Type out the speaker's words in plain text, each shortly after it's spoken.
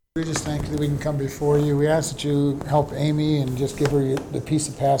We just thank you that we can come before you. We ask that you help Amy and just give her the peace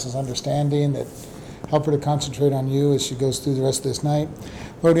that passes understanding, that help her to concentrate on you as she goes through the rest of this night.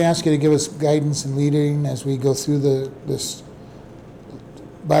 Lord, we ask you to give us guidance and leading as we go through this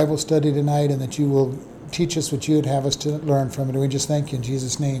Bible study tonight, and that you will teach us what you would have us to learn from it. And we just thank you in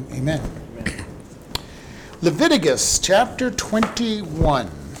Jesus' name. Amen. Amen. Leviticus chapter 21.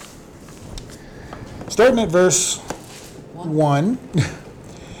 Starting at verse 1.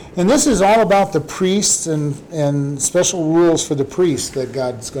 And this is all about the priests and special rules for the priests that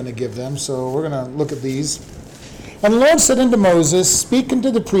God's going to give them. So we're going to look at these. And the Lord said unto Moses, Speak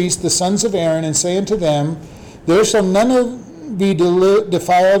unto the priests, the sons of Aaron, and say unto them, There shall none be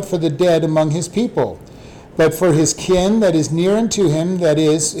defiled for the dead among his people, but for his kin that is near unto him, that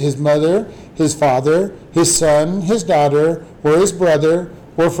is, his mother, his father, his son, his daughter, or his brother,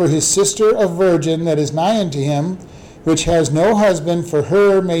 or for his sister a virgin that is nigh unto him, which has no husband, for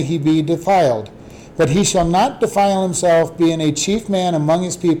her may he be defiled. But he shall not defile himself, being a chief man among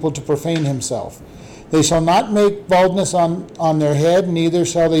his people, to profane himself. They shall not make baldness on their head, neither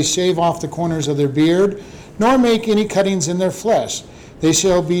shall they shave off the corners of their beard, nor make any cuttings in their flesh. They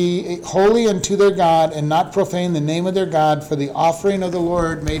shall be holy unto their God, and not profane the name of their God, for the offering of the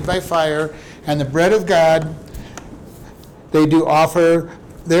Lord made by fire, and the bread of God they do offer,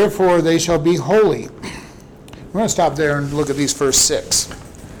 therefore they shall be holy. We're going to stop there and look at these first 6.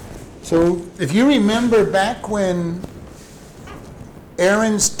 So if you remember back when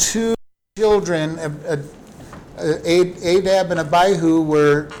Aaron's 2 children, Adab and Abihu,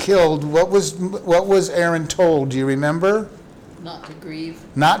 were killed, what was Aaron told? Do you remember? Not to grieve.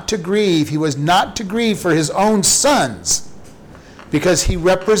 Not to grieve. He was not to grieve for his own sons, because he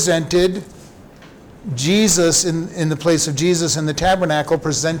represented Jesus in the place of Jesus in the tabernacle,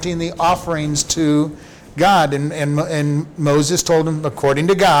 presenting the offerings to God. And Moses told him, according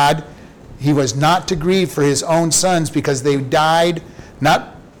to God, he was not to grieve for his own sons, because they died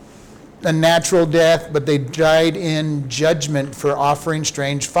not a natural death, but they died in judgment for offering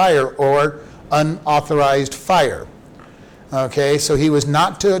strange fire or unauthorized fire. Okay, so he was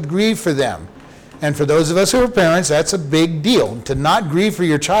not to grieve for them. And for those of us who are parents, that's a big deal. To not grieve for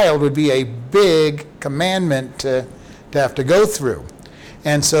your child would be a big commandment to have to go through.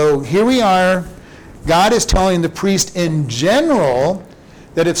 And so here we are. God is telling the priest in general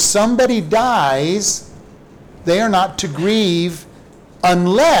that if somebody dies, they are not to grieve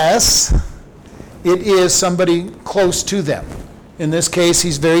unless it is somebody close to them. In this case,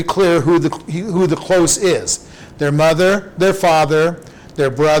 he's very clear who the close is. Their mother, their father, their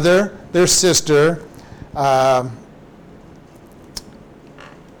brother, their sister, their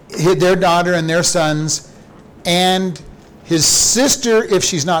daughter and their sons, and his sister if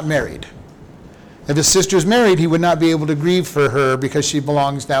she's not married. If his sister's married, he would not be able to grieve for her because she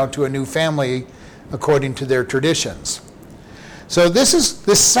belongs now to a new family according to their traditions. So this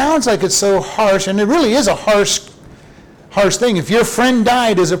sounds like it's so harsh, and it really is a harsh thing. If your friend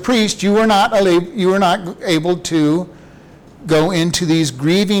died as a priest, you were not able to go into these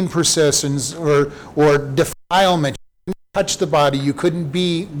grieving processions or defilement. You couldn't touch the body. You couldn't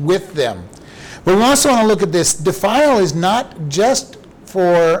be with them. But we also want to look at this. Defile is not just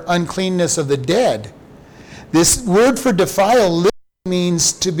for uncleanness of the dead. This word for defile literally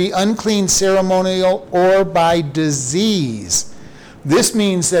means to be unclean ceremonial or by disease. This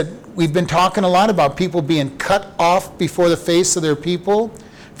means that we've been talking a lot about people being cut off before the face of their people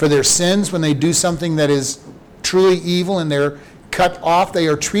for their sins. When they do something that is truly evil and they're cut off, they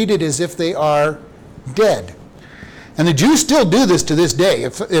are treated as if they are dead. And the Jews still do this to this day.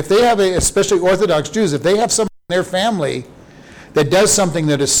 If they have, especially Orthodox Jews, if they have someone in their family that does something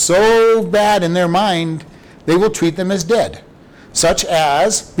that is so bad in their mind, they will treat them as dead, such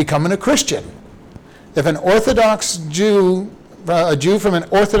as becoming a Christian. If an Orthodox Jew, a Jew from an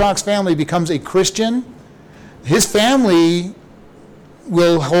Orthodox family becomes a Christian, his family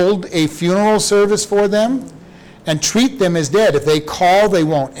will hold a funeral service for them and treat them as dead. If they call, they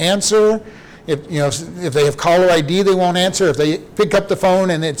won't answer. If they have caller ID, they won't answer. If they pick up the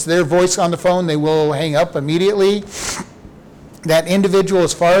phone and it's their voice on the phone, they will hang up immediately. That individual,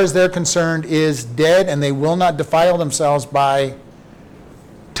 as far as they're concerned, is dead, and they will not defile themselves by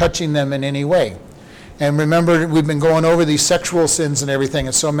touching them in any way. And remember, we've been going over these sexual sins and everything,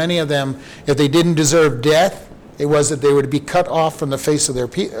 and so many of them, if they didn't deserve death, it was that they were to be cut off from the face of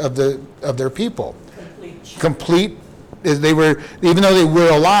their people. Complete. They were, even though they were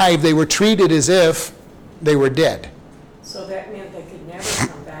alive, they were treated as if they were dead. So that meant they could never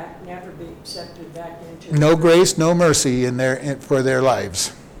come back, never be accepted back into. No grace, no mercy for their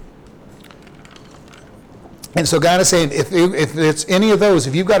lives. And so God is saying, if it's any of those,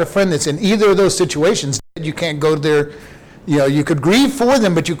 if you've got a friend that's in either of those situations, you can't go to their, you could grieve for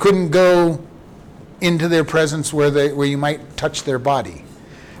them, but you couldn't go into their presence where you might touch their body,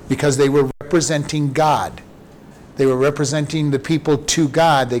 because they were representing God. They were representing the people to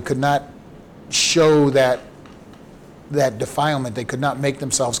God. They could not show that defilement. They could not make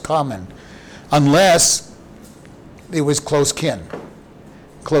themselves common unless it was close kin.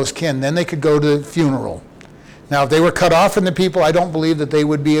 Close kin. Then they could go to the funeral. Now, if they were cut off from the people, I don't believe that they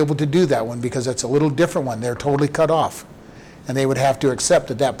would be able to do that one, because it's a little different one. They're totally cut off. And they would have to accept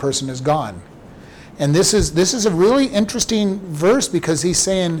that person is gone. And this is a really interesting verse, because he's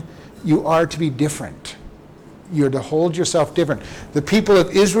saying you are to be different. You're to hold yourself different. The people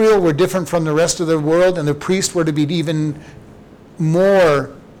of Israel were different from the rest of the world, and the priests were to be even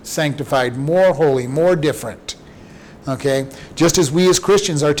more sanctified, more holy, more different. Okay? Just as we as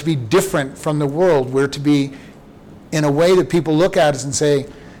Christians are to be different from the world, we're to be in a way that people look at us and say,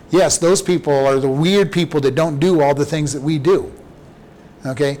 yes, those people are the weird people that don't do all the things that we do.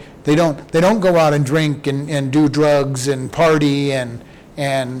 Okay? They don't go out and drink and do drugs and party and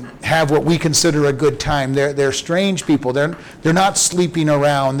have what we consider a good time. They're strange people. They're not sleeping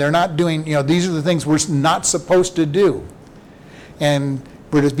around. They're not doing, these are the things we're not supposed to do. And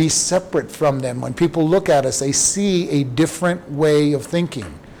we're to be separate from them. When people look at us, they see a different way of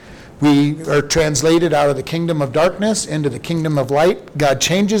thinking. We are translated out of the kingdom of darkness into the kingdom of light. God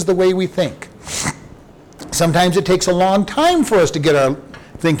changes the way we think. Sometimes it takes a long time for us to get our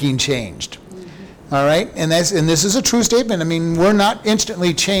thinking changed. All right? And this is a true statement. I mean, we're not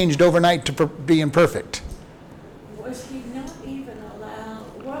instantly changed overnight to being perfect. Was he not even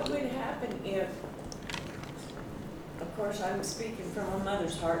allowed, what would happen if, of course, I'm speaking from a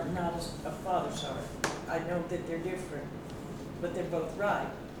mother's heart and not a father's heart. I know that they're different, but they're both right.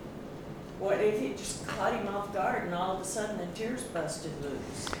 What if he just caught him off guard and all of a sudden the tears busted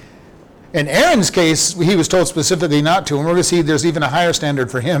loose? In Aaron's case, he was told specifically not to, and we're going to see there's even a higher standard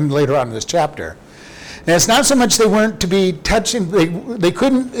for him later on in this chapter. And it's not so much they weren't to be touching, they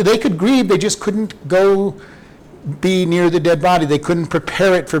could grieve, they just couldn't go be near the dead body. They couldn't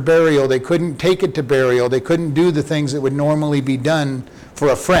prepare it for burial. They couldn't take it to burial. They couldn't do the things that would normally be done for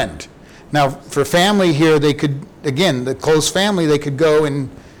a friend. Now, for family here, they could, again, the close family, they could go and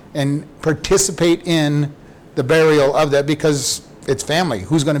participate in the burial of that, because it's family.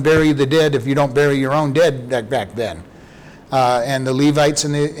 Who's going to bury the dead if you don't bury your own dead back then? And the Levites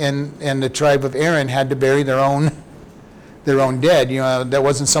and the tribe of Aaron had to bury their own dead. That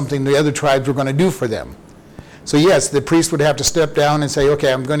wasn't something the other tribes were going to do for them. So yes, the priest would have to step down and say,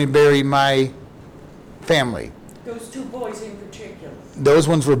 okay, I'm going to bury my family. Those two boys in particular. Those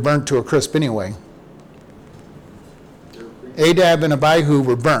ones were burnt to a crisp anyway. Adab and Abihu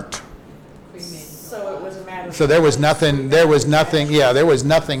were burnt. So it was a matter of... So there was nothing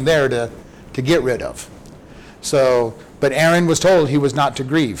there to get rid of. So, but Aaron was told he was not to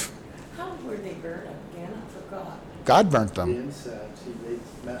grieve. How were they burned up again? I forgot. God burnt The them. incense, they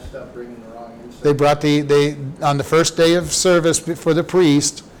messed up bringing the wrong incense. They brought on the first day of service for the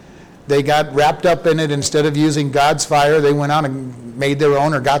priest, they got wrapped up in it. Instead of using God's fire, they went out and made their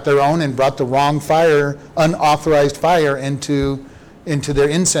own or got their own and brought the wrong fire, unauthorized fire, into their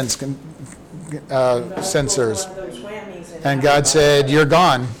incense censers. And God said, you're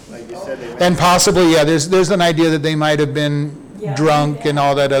gone. Like you said, they And possibly, there's an idea that they might have been drunk and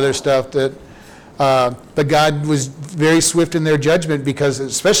all that other stuff. But God was very swift in their judgment, because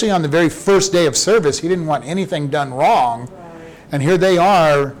especially on the very first day of service, he didn't want anything done wrong. And here they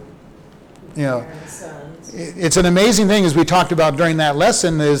are, it's an amazing thing, as we talked about during that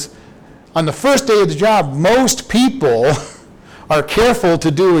lesson, is on the first day of the job, most people are careful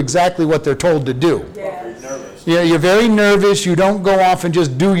to do exactly what they're told to do. nervous. Yeah, you're very nervous. You don't go off and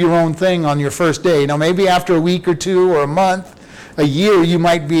just do your own thing on your first day. Now, maybe after a week or two or a month, a year, you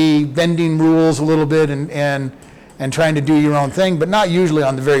might be bending rules a little bit and trying to do your own thing, but not usually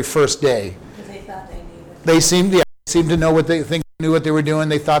on the very first day. Because they thought they knew it. They seemed to know what they knew what they were doing.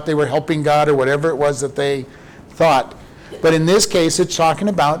 They thought they were helping God or whatever it was that they thought. But in this case, it's talking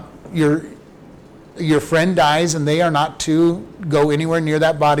about your friend dies and they are not to go anywhere near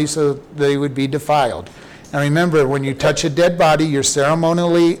that body, so they would be defiled. Now remember, when you touch a dead body, you're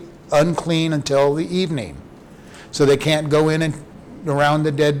ceremonially unclean until the evening. So they can't go in and around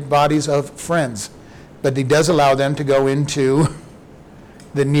the dead bodies of friends. But he does allow them to go into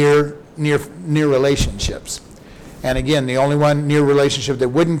the near relationships. And again, the only one near relationship that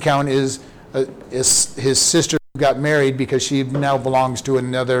wouldn't count is his sister who got married, because she now belongs to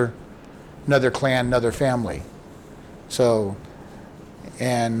another clan, another family. So,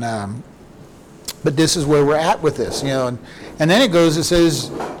 and But this is where we're at with this, and then it goes, it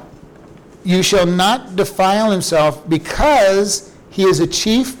says, you shall not defile himself because he is a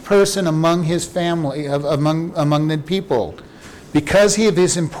chief person among his family, among the people. Because he of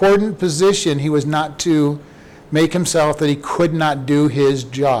his important position, he was not to make himself that he could not do his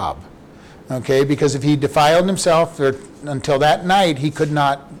job. Okay, because if he defiled himself until that night, he could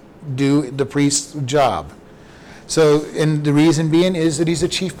not do the priest's job. So, and the reason being is that he's a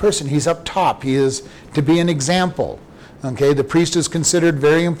chief person. He's up top. He is to be an example. Okay, the priest is considered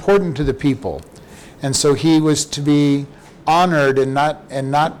very important to the people. And so he was to be honored and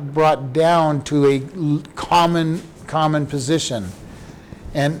not brought down to a common position.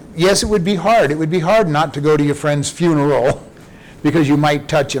 And yes, it would be hard. It would be hard not to go to your friend's funeral because you might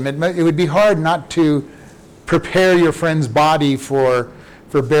touch him. It would be hard not to prepare your friend's body for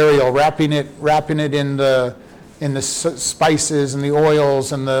burial, wrapping it in the spices and the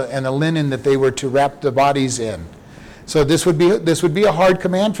oils and the linen that they were to wrap the bodies in. So this would be a hard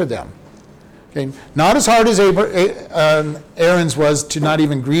command for them. Okay, not as hard as Aaron's was to not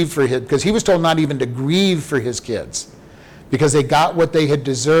even grieve for his, because he was told not even to grieve for his kids, because they got what they had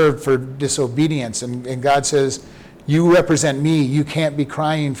deserved for disobedience. And God says, you represent me. You can't be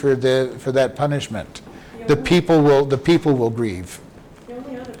crying for that punishment. The people will grieve. The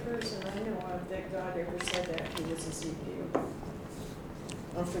only other person I know of that God ever said that to was Ezekiel,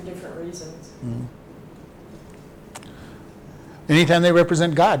 for different reasons. Mm-hmm. Anytime they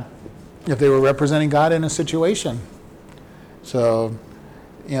represent God, if they were representing God in a situation. So,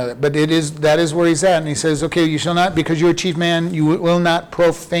 but that is where he's at. And he says, okay, you shall not, because you're a chief man, you will not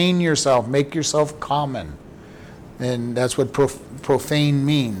profane yourself, make yourself common. And that's what profane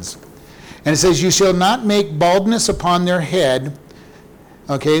means. And it says, you shall not make baldness upon their head.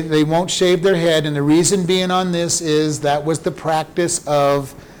 Okay, they won't shave their head. And the reason being on this is that was the practice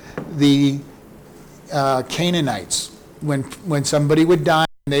of the Canaanites. When somebody would die,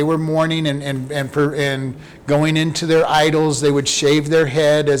 they were mourning and going into their idols, they would shave their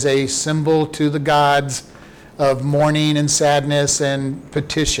head as a symbol to the gods of mourning and sadness and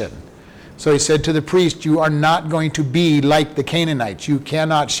petition. So he said to the priest, you are not going to be like the Canaanites. You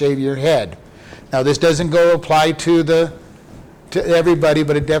cannot shave your head. Now this doesn't apply to everybody,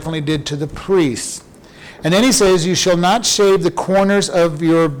 but it definitely did to the priests. And then he says, you shall not shave the corners of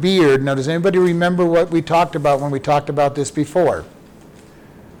your beard. Now, does anybody remember what we talked about when we talked about this before?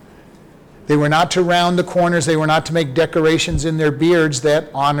 They were not to round the corners. They were not to make decorations in their beards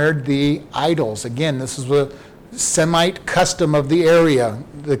that honored the idols. Again, this is a Semite custom of the area.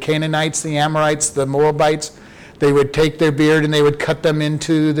 The Canaanites, the Amorites, the Moabites, they would take their beard and they would cut them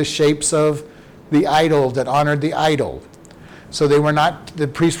into the shapes of the idol that honored the idol. So the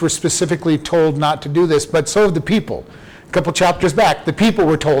priests were specifically told not to do this, but so have the people. A couple chapters back, the people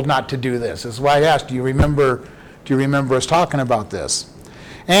were told not to do this. That's why I asked, do you remember us talking about this?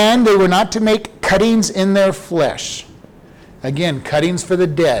 And they were not to make cuttings in their flesh. Again, cuttings for the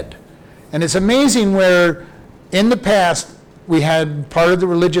dead. And it's amazing where in the past we had part of the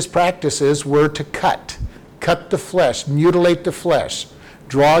religious practices were to cut the flesh, mutilate the flesh,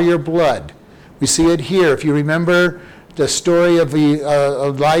 draw your blood. We see it here. If you remember the story of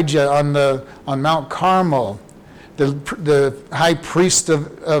Elijah on Mount Carmel, the high priest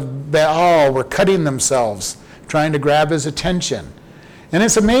of Baal were cutting themselves, trying to grab his attention. And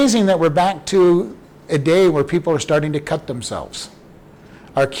it's amazing that we're back to a day where people are starting to cut themselves.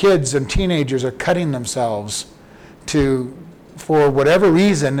 Our kids and teenagers are cutting themselves for whatever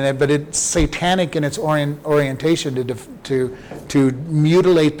reason, but it's satanic in its orientation to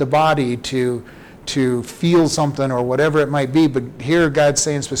mutilate the body, to feel something or whatever it might be. But here God's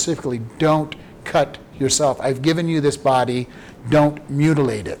saying specifically, don't cut yourself. I've given you this body, don't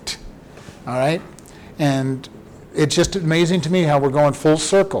mutilate it. All right? And it's just amazing to me how we're going full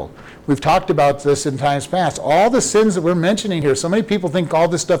circle. We've talked about this in times past. All the sins that we're mentioning here, so many people think all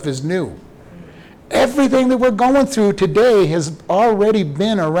this stuff is new. Everything that we're going through today has already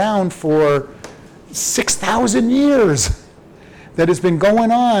been around for 6,000 years. That has been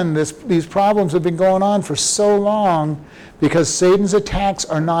going on. These problems have been going on for so long because Satan's attacks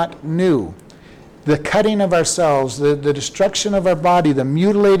are not new. The cutting of ourselves, the destruction of our body, the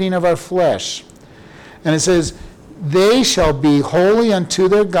mutilating of our flesh. And it says, they shall be holy unto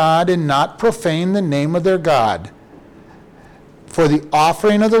their God and not profane the name of their God. For the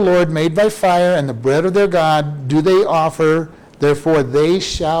offering of the Lord made by fire and the bread of their God do they offer, therefore they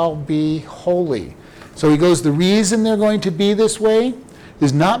shall be holy. So he goes, the reason they're going to be this way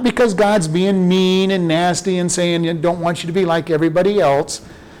is not because God's being mean and nasty and saying, I don't want you to be like everybody else,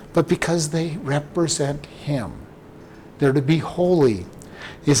 but because they represent him. They're to be holy.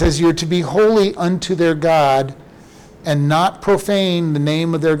 He says, you're to be holy unto their God and not profane the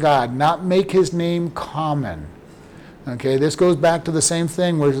name of their God, not make his name common. Okay, this goes back to the same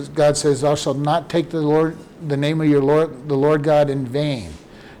thing where God says, thou shalt not take the name of the Lord God in vain.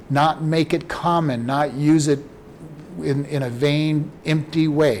 Not make it common, not use it in a vain, empty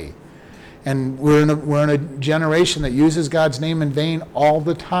way. And we're in a generation that uses God's name in vain all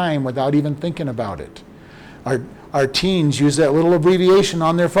the time without even thinking about it. Our teens use that little abbreviation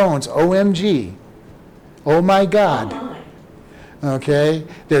on their phones, OMG. Oh my God. Oh my. Okay?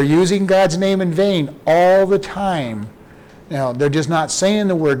 They're using God's name in vain all the time. They're just not saying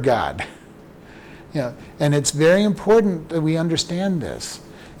the word God. And it's very important that we understand this.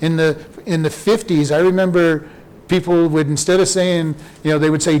 In the 50s, I remember people would, instead of saying, they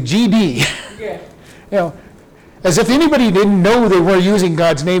would say GD. Yeah. As if anybody didn't know they were using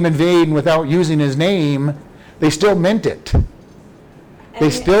God's name in vain without using his name, they still meant it. They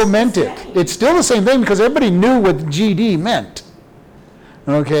still meant it. It's still the same thing because everybody knew what GD meant.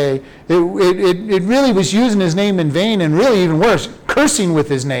 Okay? It really was using his name in vain, and really even worse, cursing with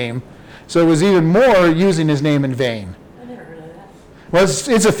his name. So it was even more using his name in vain. I never heard of that. Well, it's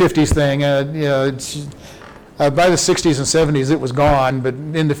a 50s thing. It's by the 60s and 70s, it was gone. But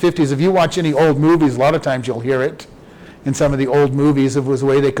in the 50s, if you watch any old movies, a lot of times you'll hear it. In some of the old movies, it was a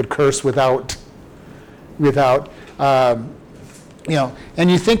way they could curse without. And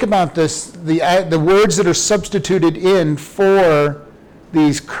you think about this, the words that are substituted in for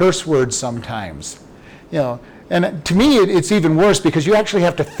these curse words sometimes. And to me, it's even worse because you actually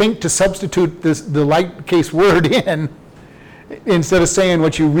have to think to substitute the light case word in instead of saying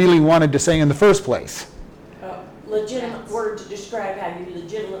what you really wanted to say in the first place. Legitimate word to describe how you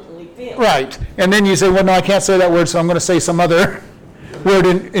legitimately feel. Right. And then you say, well, no, I can't say that word, so I'm going to say some other word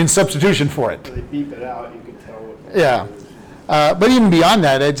in substitution for it. So they beep it out, you can tell what. Yeah. But even beyond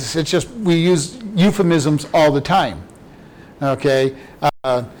that, it's just we use euphemisms all the time. Okay.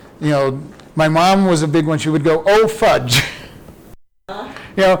 My mom was a big one. She would go, "Oh fudge," and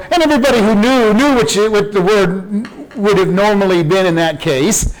everybody who knew what the word would have normally been in that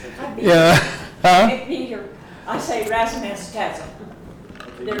case. I say razzmatazz.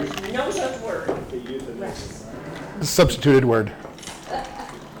 There's no such word. The euphemism. Substituted word.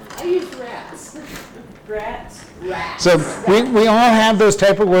 I use rats. Rats. Rats. So we all have those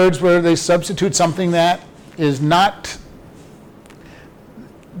type of words where they substitute something that is not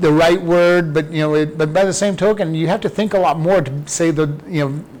the right word, but but by the same token, you have to think a lot more to say the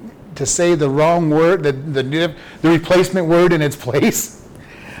wrong word, the replacement word in its place.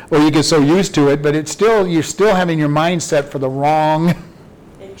 Or you get so used to it, but you're still having your mind set for the wrong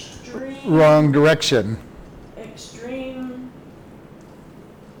direction. Extreme.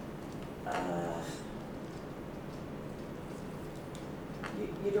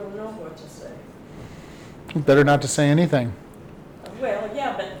 You don't know what to say. Better not to say anything. Well,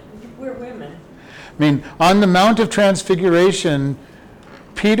 yeah, but we're women. I mean, on the Mount of Transfiguration,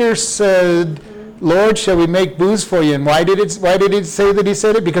 Peter said, Lord, shall we make booths for you? And why did it say that he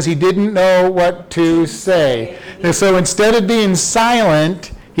said it? Because he didn't know what to say. And so instead of being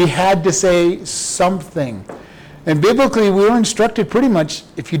silent, he had to say something. And biblically, we were instructed pretty much,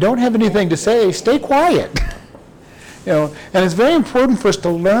 if you don't have anything to say, stay quiet. And it's very important for us to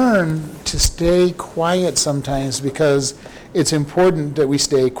learn to stay quiet sometimes because it's important that we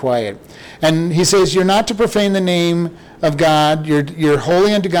stay quiet. And he says, you're not to profane the name of God. You're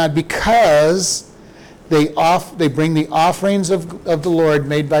holy unto God because they bring the offerings of the Lord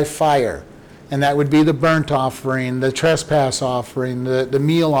made by fire. And that would be the burnt offering, the trespass offering, the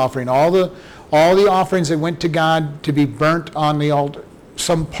meal offering, all the offerings that went to God to be burnt on the altar,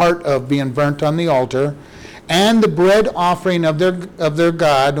 some part of being burnt on the altar, and the bread offering of their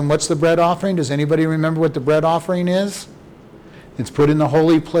God. And what's the bread offering? Does anybody remember what the bread offering is? It's put in the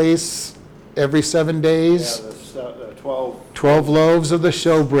holy place every 7 days. Yeah, the 12 loaves of the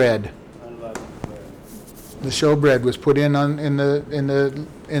showbread. unleavened bread. The showbread was put in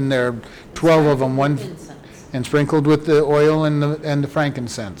there, 12 of them, one, and sprinkled with the oil and the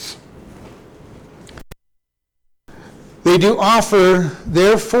frankincense. They do offer,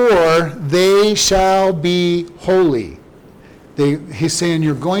 therefore they shall be holy. He's saying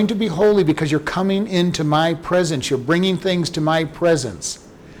you're going to be holy because you're coming into my presence. You're bringing things to my presence.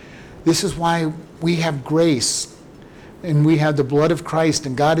 This is why we have grace and we have the blood of Christ,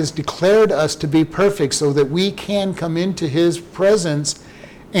 and God has declared us to be perfect so that we can come into his presence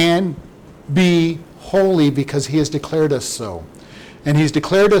and be holy because he has declared us so. And he's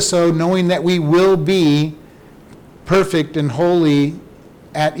declared us so knowing that we will be perfect and holy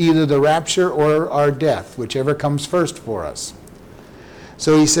at either the rapture or our death, whichever comes first for us.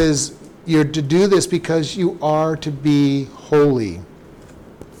 So he says, you're to do this because you are to be holy. All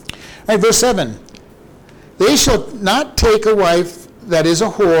right, verse 7. They shall not take a wife that is a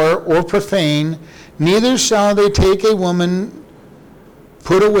whore or profane, neither shall they take a woman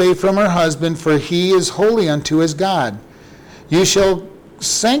put away from her husband, for he is holy unto his God. You shall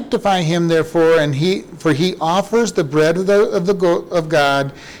sanctify him therefore, for he offers the bread of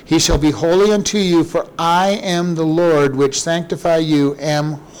God. He shall be holy unto you, for I am the Lord which sanctify you,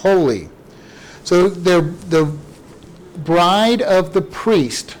 am holy. So the bride of the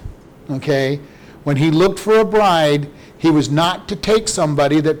priest, okay, when he looked for a bride, he was not to take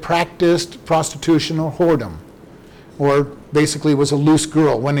somebody that practiced prostitution or whoredom, or basically was a loose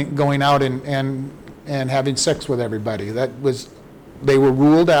girl when going out and having sex with everybody. They were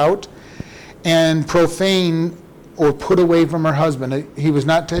ruled out. And profane or put away from her husband. He was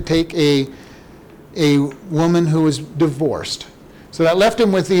not to take a woman who was divorced. So that left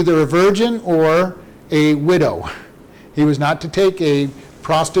him with either a virgin or a widow. He was not to take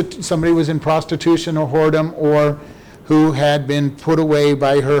somebody who was in prostitution or whoredom, or who had been put away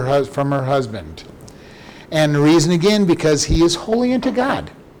by from her husband. And the reason, again, because he is holy unto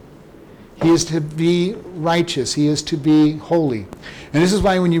God. He is to be righteous. He is to be holy. And this is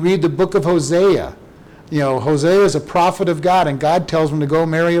why when you read the book of Hosea, Hosea is a prophet of God, and God tells him to go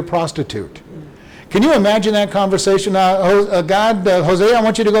marry a prostitute. Can you imagine that conversation? Hosea, I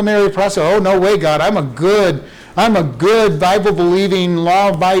want you to go marry a prostitute. Oh, no way, God. I'm a good Bible-believing,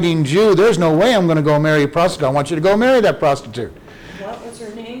 law-abiding Jew. There's no way I'm going to go marry a prostitute. I want you to go marry that prostitute. What was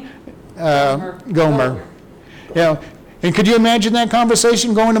her name? Gomer. And could you imagine that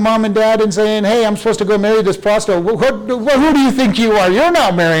conversation, going to mom and dad and saying, hey, I'm supposed to go marry this prostitute. Who do you think you are? You're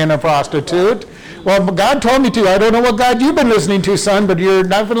not marrying a prostitute. Well, God told me to. I don't know what God you've been listening to, son, but you've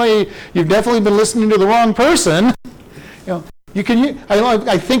definitely been listening to the wrong person.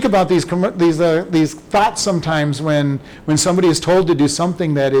 I think about these thoughts sometimes when somebody is told to do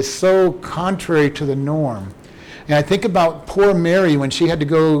something that is so contrary to the norm. And I think about poor Mary when she had to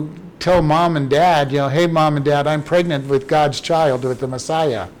go tell mom and dad, hey, mom and dad, I'm pregnant with God's child, with the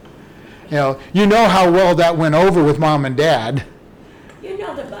Messiah. You know how well that went over with mom and dad.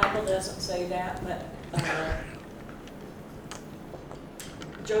 The Bible doesn't say that, but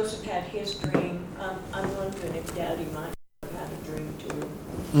Joseph had his dream. I'm wondering if Daddy might have had a dream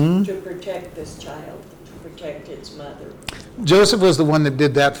too, to protect this child, to protect its mother. Joseph was the one that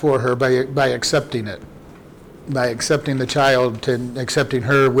did that for her by accepting it. By accepting the child, and accepting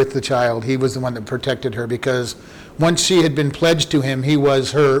her with the child, he was the one that protected her, because once she had been pledged to him, he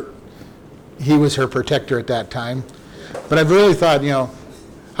was her protector at that time. But I've really thought,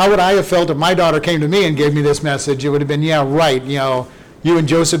 how would I have felt if my daughter came to me and gave me this message? It would have been, yeah, right. You and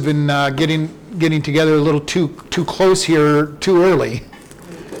Joseph have been getting together a little too close here, too early.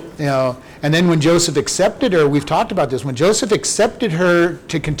 And then when Joseph accepted her, we've talked about this, when Joseph accepted her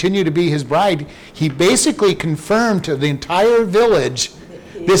to continue to be his bride, he basically confirmed to the entire village,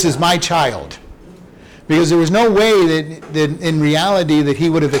 this is my child. Because there was no way that in reality that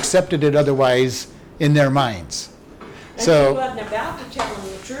he would have accepted it otherwise in their minds. And he wasn't about to tell them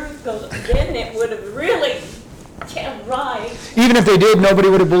the truth, because then it would have really kept right. Even if they did, nobody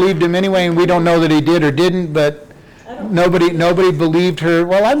would have believed him anyway, and we don't know that he did or didn't, but nobody believed her.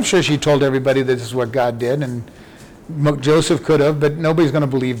 Well, I'm sure she told everybody that this is what God did, and Joseph could have, but nobody's going to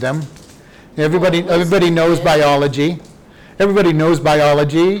believe them. Everybody knows biology. Everybody knows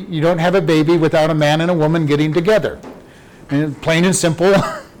biology. You don't have a baby without a man and a woman getting together. Plain and simple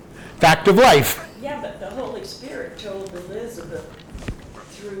fact of life. Yeah, but the Holy Spirit told Elizabeth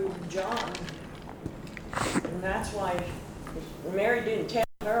through John, and that's why Mary didn't tell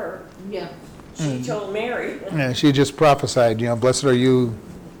her. Yeah. She told Mary. Yeah, she just prophesied, blessed are you.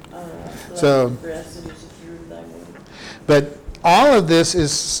 So, but all of this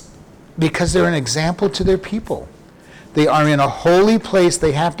is because they're an example to their people. They are in a holy place.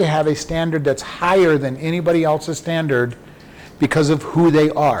 They have to have a standard that's higher than anybody else's standard because of who they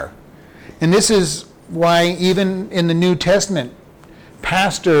are. And this is why even in the New Testament,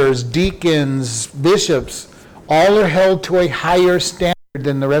 pastors, deacons, bishops, all are held to a higher standard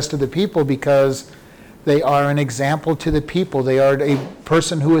than the rest of the people, because they are an example to the people. They are a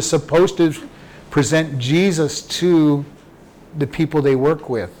person who is supposed to present Jesus to the people they work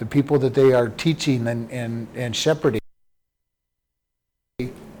with, the people that they are teaching and shepherding.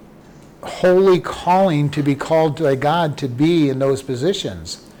 Holy calling to be called by God to be in those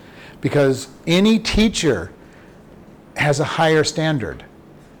positions, because any teacher has a higher standard.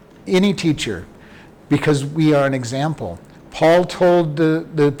 Any teacher, because we are an example. Paul told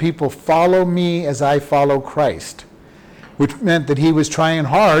the people, follow me as I follow Christ. which meant that he was trying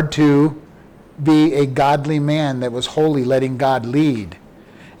hard to be a godly man that was holy, letting God lead.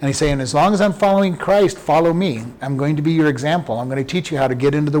 And he's saying, as long as I'm following Christ, follow me. I'm going to be your example. I'm going to teach you how to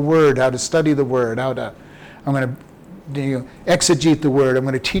get into the Word, how to study the Word, I'm going to exegete the Word. I'm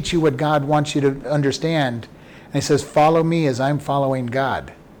going to teach you what God wants you to understand. And he says, follow me as I'm following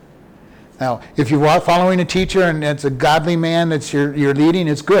God. Now, if you're following a teacher and it's a godly man that you're leading,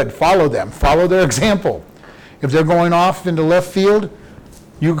 it's good. Follow them. Follow their example. If they're going off into left field,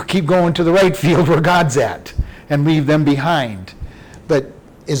 you keep going to the right field where God's at and leave them behind. But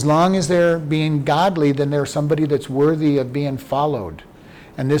as long as they're being godly, then they're somebody that's worthy of being followed.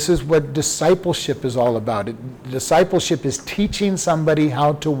 And this is what discipleship is all about. Discipleship is teaching somebody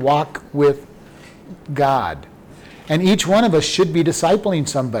how to walk with God. And each one of us should be discipling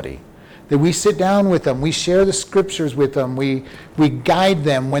somebody. That we sit down with them, we share the scriptures with them, we guide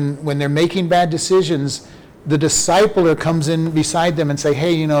them when they're making bad decisions. The discipler comes in beside them and say,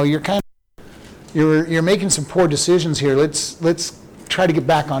 hey, you're making some poor decisions here. Let's try to get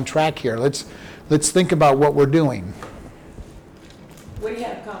back on track here. Let's think about what we're doing. We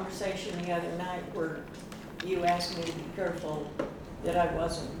had a conversation the other night where you asked me to be careful that I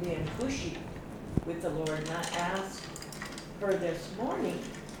wasn't being pushy with the Lord, and I asked her this morning,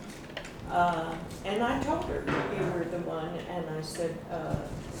 and I told her you were the one, and I said,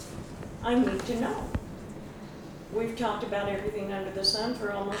 I need to know. We've talked about everything under the sun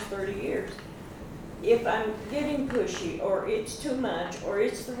for almost 30 years. If I'm getting pushy, or it's too much, or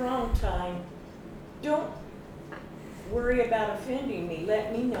it's the wrong time, don't worry about offending me.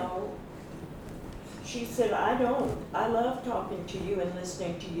 Let me know. She said, I don't. I love talking to you and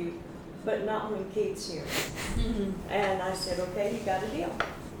listening to you, but not when Kate's here. And I said, okay, you got a deal.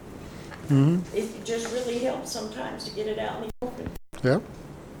 Mm-hmm. It just really helps sometimes to get it out in the open.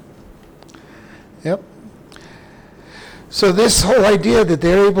 Yep. So this whole idea that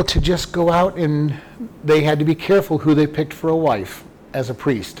they're able to just go out and they had to be careful who they picked for a wife as a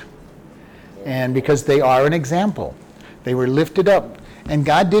priest. And because they are an example. They were lifted up. And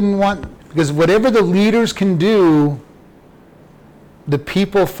God didn't want, because whatever the leaders can do, the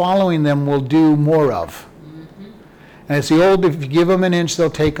people following them will do more of. Mm-hmm. And it's the old, if you give them an inch, they'll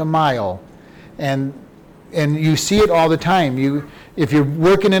take a mile. And you see it all the time. If you're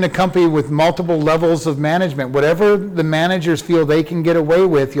working in a company with multiple levels of management, whatever the managers feel they can get away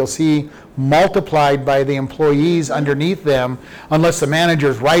with, you'll see multiplied by the employees underneath them, unless the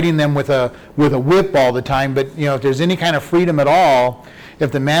manager's riding them with a whip all the time. But if there's any kind of freedom at all,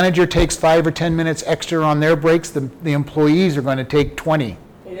 if the manager takes 5 or 10 minutes extra on their breaks, the employees are going to take 20.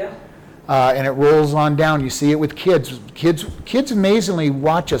 Yeah. And it rolls on down. You see it with kids. Kids amazingly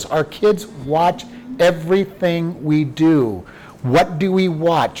watch us. Our kids watch everything we do. What do we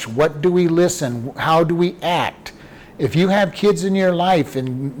watch? What do we listen? How do we act? If you have kids in your life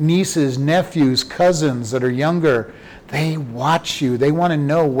and nieces, nephews, cousins that are younger, they watch you. They want to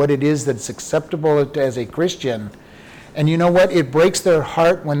know what it is that's acceptable as a Christian. And you know what? It breaks their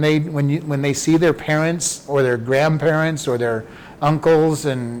heart when they see their parents or their grandparents or their uncles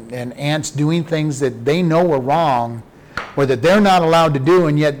and aunts doing things that they know are wrong or that they're not allowed to do,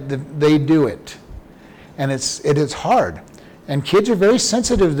 and yet they do it. And it is hard. And kids are very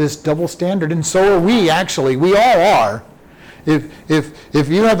sensitive to this double standard, and so are we, actually. We all are. If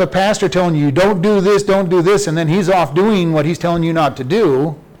you have a pastor telling you, don't do this, and then he's off doing what he's telling you not to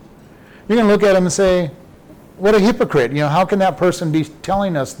do, you're going to look at him and say, what a hypocrite. How can that person be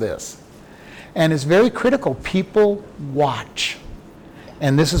telling us this? And it's very critical. People watch.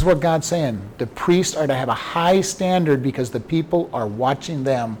 And this is what God's saying. The priests are to have a high standard because the people are watching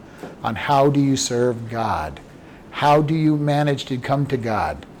them on how do you serve God. How do you manage to come to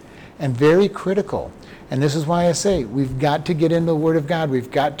God? And very critical. And this is why I say we've got to get into the Word of God.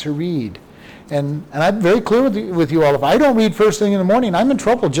 We've got to read. And I'm very clear with you all. If I don't read first thing in the morning, I'm in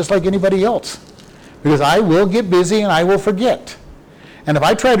trouble just like anybody else. Because I will get busy and I will forget. And if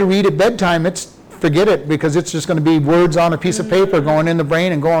I try to read at bedtime, forget it, because it's just going to be words on a piece of paper going in the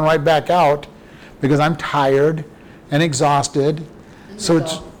brain and going right back out because I'm tired and exhausted. So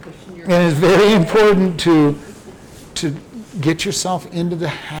it's very important to get yourself into the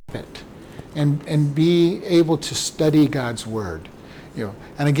habit and be able to study God's Word.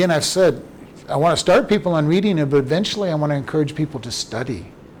 And again, I've said I want to start people on reading it, but eventually I want to encourage people to study,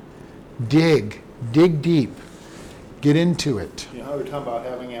 dig deep, get into it. How we're talking about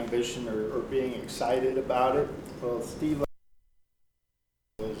having ambition or being excited about it. Well, Steve,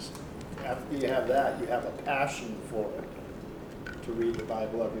 after you have that, you have a passion for it, to read the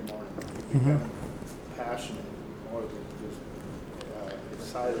Bible every morning. You become passionate more than just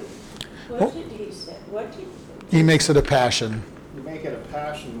excited. What did he say? What did He makes it a passion. You make it a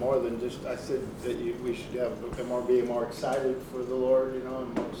passion more than just, I said that we should be more excited for the Lord, and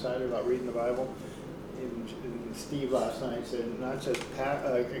more excited about reading the Bible. And Steve last night said, not just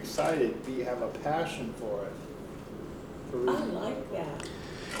excited, have a passion for it. For I reading. like that.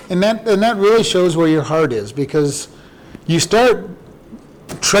 And that really shows where your heart is, because you start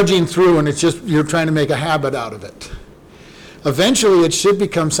trudging through and it's just, you're trying to make a habit out of it. Eventually, it should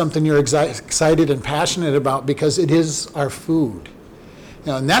become something you're excited and passionate about, because it is our food.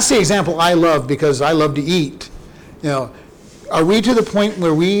 And that's the example I love, because I love to eat. Are we to the point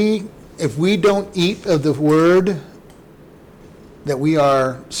where if we don't eat of the Word, that we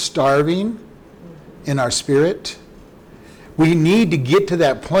are starving in our spirit? We need to get to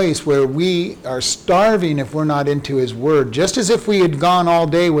that place where we are starving if we're not into His Word. Just as if we had gone all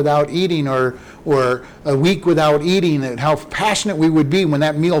day without eating, or a week without eating, and how passionate we would be when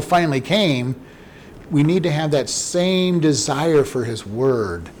that meal finally came, we need to have that same desire for His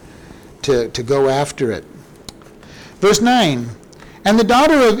Word to go after it. Verse 9, and the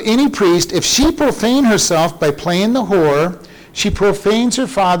daughter of any priest, if she profane herself by playing the whore, she profanes her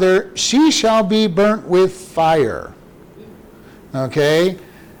father, she shall be burnt with fire. Okay?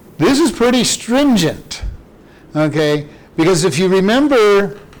 This is pretty stringent. Okay? Because if you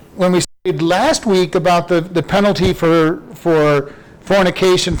remember when we studied last week about the penalty for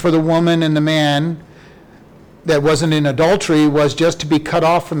fornication for the woman and the man that wasn't in adultery was just to be cut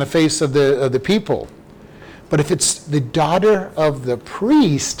off from the face of the people. But if it's the daughter of the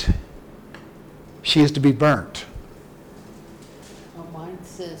priest, she is to be burnt. Oh,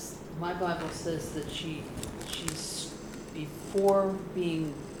 my Bible says that she's before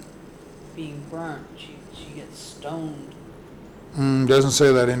being burnt, she gets stoned. Doesn't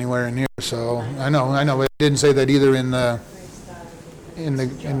say that anywhere in here, so I know. It didn't say that either in the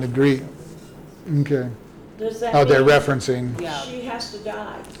Greek. Okay. Does that Oh, they're mean referencing. Yeah, she has to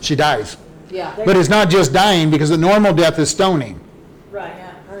die? She dies. yeah. But it's not just dying, because the normal death is stoning. Right,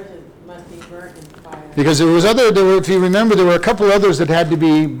 hers must be burnt in fire. Because if you remember, there were a couple others that had to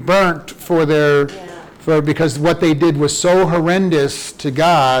be burnt because what they did was so horrendous to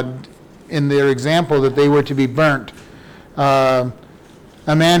God in their example that they were to be burnt. A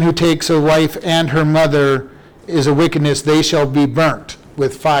man who takes a wife and her mother is a wickedness, they shall be burnt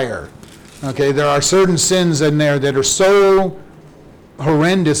with fire. Okay, there are certain sins in there that are so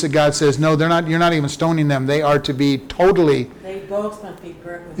horrendous that God says, no, you're not even stoning them. They are to be totally, They both must be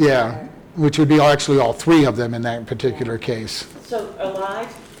burnt with fire. which would be actually all three of them in that particular case. So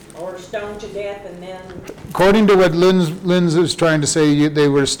alive or stoned to death and then, According to what Lynn's is trying to say, they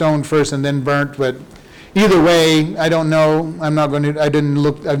were stoned first and then burnt, but either way, I don't know. I didn't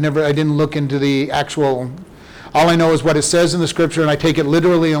look into the actual, all I know is what it says in the scripture, and I take it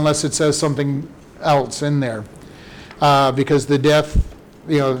literally unless it says something else in there. Because the death,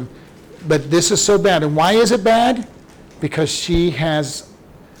 but this is so bad. And why is it bad? Because she has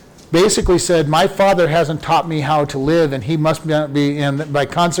basically said, my father hasn't taught me how to live, and he must not be, and by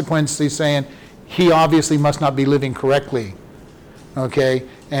consequence, he's saying, he obviously must not be living correctly. Okay?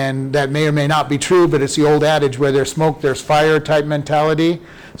 And that may or may not be true, but it's the old adage, where there's smoke, there's fire type mentality.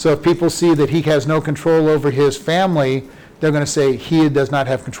 So if people see that he has no control over his family, they're going to say he does not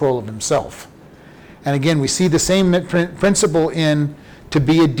have control of himself. And again, we see the same principle in, to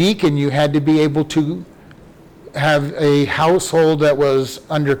be a deacon, you had to be able to have a household that was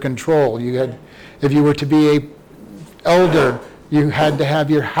under control. If you were to be a elder, you had to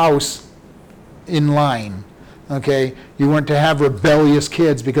have your house in line. Okay, you weren't to have rebellious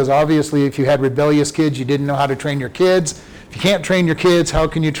kids, because obviously if you had rebellious kids, you didn't know how to train your kids. If you can't train your kids, how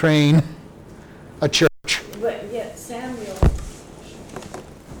can you train a church? but yet Samuel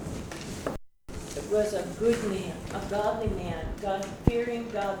was a good man, a godly man, God-fearing,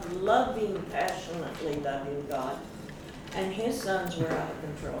 God-loving, passionately loving God. And his sons were out of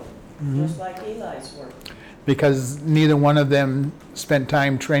control, just like Eli's were. Because neither one of them spent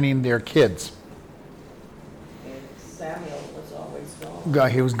time training their kids. And Samuel was always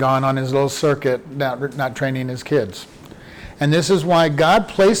gone. He was gone on his little circuit, not training his kids. And this is why God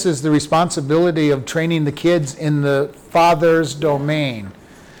places the responsibility of training the kids in the father's domain.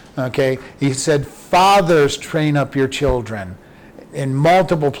 Okay? He said, fathers, train up your children. In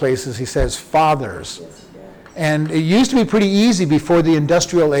multiple places he says, fathers. Yes, he did. And it used to be pretty easy before the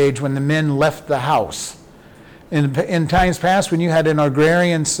industrial age when the men left the house. In times past, when you had an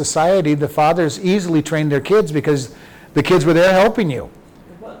agrarian society, the fathers easily trained their kids because the kids were there helping you.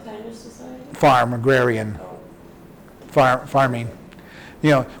 What kind of society? Agrarian. Oh, Farming.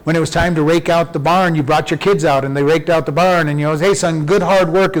 when it was time to rake out the barn, you brought your kids out and they raked out the barn, and hey son, good hard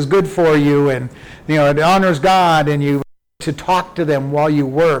work is good for you, and it honors God, and you to talk to them while you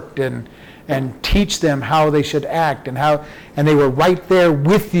worked and teach them how they should act, and they were right there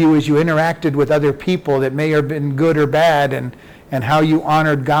with you as you interacted with other people that may have been good or bad, and how you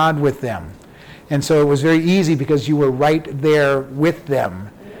honored God with them. And so it was very easy because you were right there with them.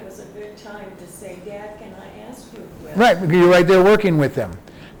 And it was a good time to say, Dad, can I ask you a question? Right, because you're right there working with them.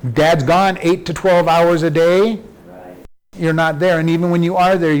 Dad's gone 8 to 12 hours a day. Right. You're not there. And even when you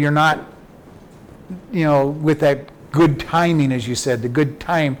are there, you're not, with that good timing, as you said, the good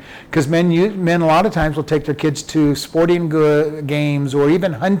time. Because men a lot of times will take their kids to sporting games or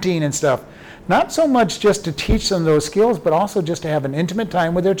even hunting and stuff. Not so much just to teach them those skills, but also just to have an intimate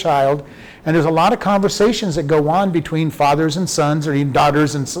time with their child. And there's a lot of conversations that go on between fathers and sons, or even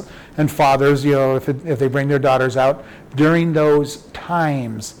daughters and fathers, if they bring their daughters out during those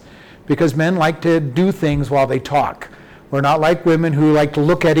times. Because men like to do things while they talk. We're not like women who like to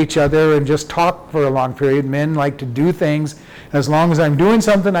look at each other and just talk for a long period. Men like to do things. As long as I'm doing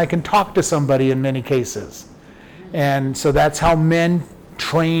something, I can talk to somebody in many cases. And so that's how men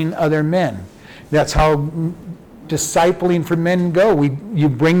train other men. That's how discipling for men go. You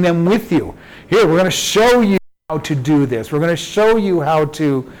bring them with you. Here, we're going to show you how to do this. We're going to show you how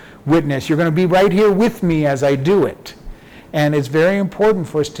to witness. You're going to be right here with me as I do it. And it's very important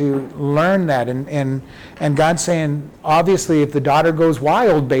for us to learn that. And God's saying, obviously, if the daughter goes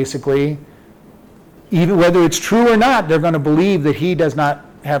wild, basically, even whether it's true or not, they're going to believe that he does not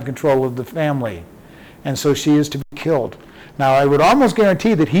have control of the family. And so she is to be killed. Now, I would almost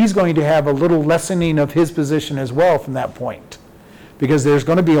guarantee that he's going to have a little lessening of his position as well from that point, because there's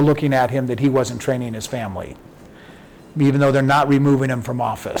going to be a looking at him that he wasn't training his family, even though they're not removing him from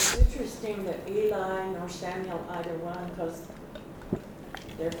office. It's interesting that Eli nor Samuel, either one, because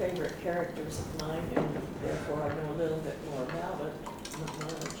they're favorite characters of mine, and therefore I know a little bit more about it, not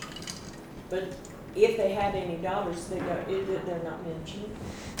much. But if they had any daughters, they're not mentioned.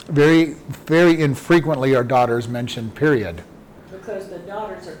 Very, very infrequently are daughters mentioned, period. Because the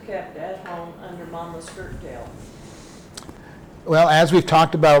daughters are kept at home under mama's skirt tail. Well, as we've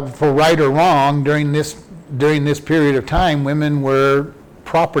talked about, for right or wrong, during this period of time, women were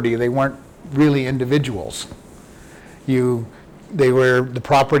property. They weren't really individuals. They were the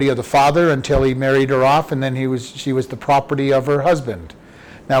property of the father until he married her off, and then she was the property of her husband.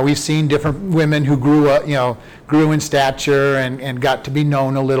 Now, we've seen different women who grew in stature and got to be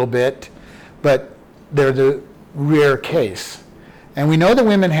known a little bit, but they're the rare case. And we know that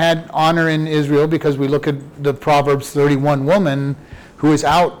women had honor in Israel because we look at the Proverbs 31 woman who is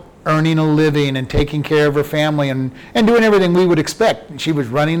out earning a living and taking care of her family and doing everything we would expect. She was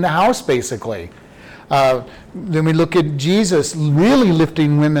running the house, basically. Then we look at Jesus really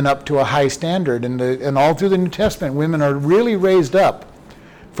lifting women up to a high standard. And all through the New Testament, women are really raised up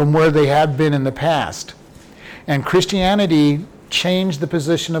from where they had been in the past. And Christianity changed the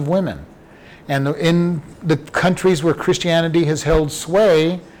position of women. And in the countries where Christianity has held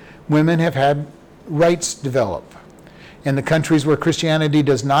sway, women have had rights develop. In the countries where Christianity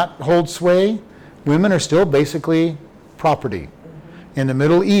does not hold sway, women are still basically property. In the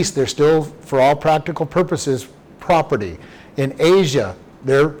Middle East, they're still, for all practical purposes, property. In Asia,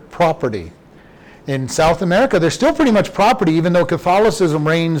 they're property. In South America, they're still pretty much property, even though Catholicism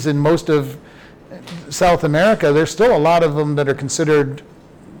reigns in most of South America. There's still a lot of them that are considered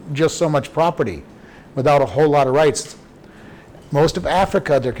just so much property without a whole lot of rights. Most of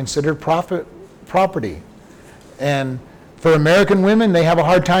Africa, they're considered property. And for American women, they have a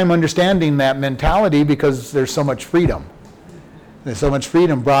hard time understanding that mentality because there's so much freedom. There's so much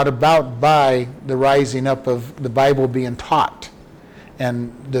freedom brought about by the rising up of the Bible being taught.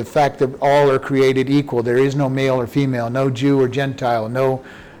 And the fact that all are created equal. There is no male or female, no Jew or Gentile, no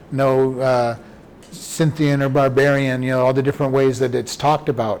Scythian or barbarian, all the different ways that it's talked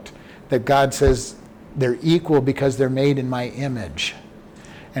about. That God says they're equal because they're made in my image.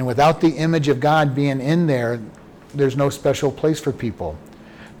 And without the image of God being in there, there's no special place for people.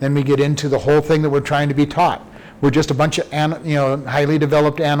 Then we get into the whole thing that we're trying to be taught. We're just a bunch of highly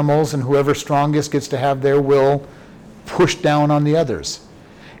developed animals, and whoever's strongest gets to have their will pushed down on the others.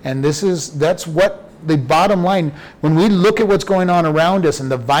 And that's what the bottom line, when we look at what's going on around us and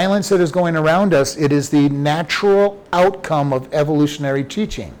the violence that is going around us, it is the natural outcome of evolutionary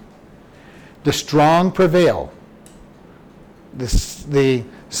teaching. The strong prevail. The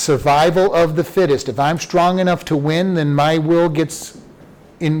survival of the fittest. If I'm strong enough to win, then my will gets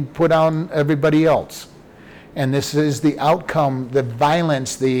put on everybody else. And this is the outcome, the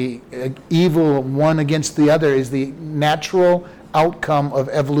violence, the evil one against the other is the natural outcome of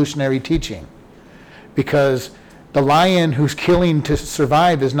evolutionary teaching. Because the lion who's killing to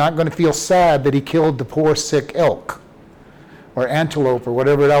survive is not going to feel sad that he killed the poor sick elk or antelope or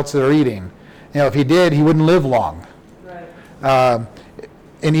whatever else they're eating. If he did, he wouldn't live long. Right.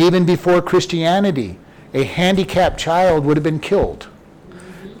 And even before Christianity, a handicapped child would have been killed.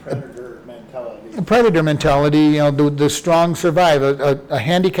 Predator mentality. A predator mentality, the strong survive. A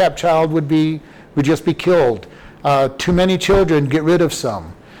handicapped child would just be killed. Too many children, get rid of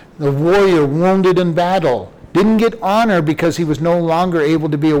some. The warrior wounded in battle didn't get honor because he was no longer able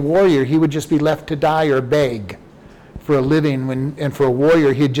to be a warrior. He would just be left to die or beg for a living. And for a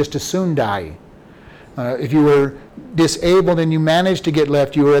warrior, he'd just as soon die. If you were disabled and you managed to get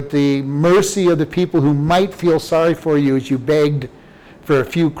left, you were at the mercy of the people who might feel sorry for you as you begged for a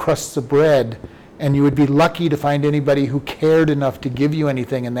few crusts of bread, and you would be lucky to find anybody who cared enough to give you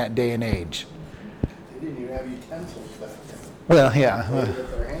anything in that day and age. They didn't even have utensils back then. Well, yeah. They did it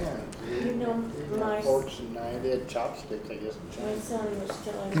with their hands. You know, They didn't my- have forks and knives. They had chopsticks, I guess. and My knives. son was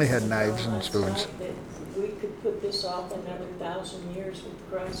telling They had us knives and last spoons. night that we could put this off another 1,000 years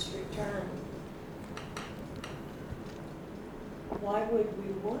with Christ's return. Why would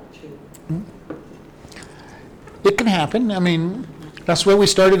we want to? It can happen. I mean, that's what we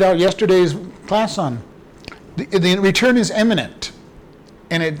started out yesterday's class on. The return is imminent,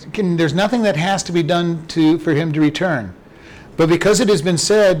 and there's nothing that has to be done for him to return. But because it has been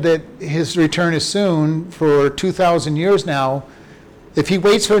said that his return is soon for 2,000 years now, if he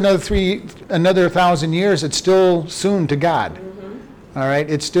waits for another 1,000 years, it's still soon to God. All right,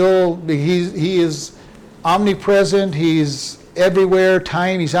 it's still he is omnipresent. He's everywhere.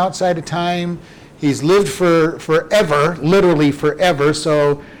 Time. He's outside of time. He's lived forever, literally forever.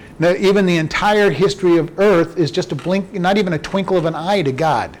 So even the entire history of Earth is just a blink, not even a twinkle of an eye to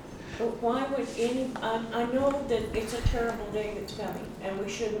God. But why would I know that it's a terrible day that's coming, and we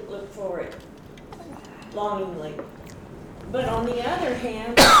shouldn't look for it longingly. But on the other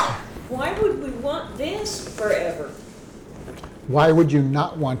hand, why would we want this forever? Why would you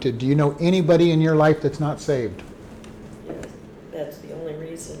not want it? Do you know anybody in your life that's not saved? Yes, that's the only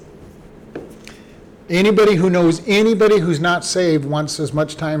reason. Anybody who knows anybody who's not saved wants as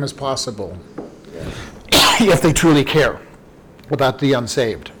much time as possible, if they truly care about the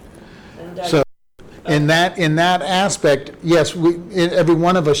unsaved. And So, in that aspect, yes, every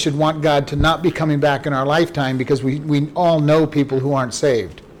one of us should want God to not be coming back in our lifetime, because we all know people who aren't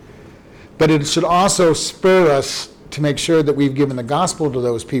saved. But it should also spur us to make sure that we've given the gospel to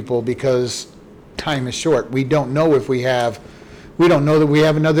those people, because time is short. We don't know that we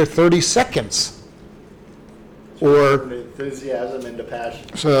have another 30 seconds. Or Turn the enthusiasm into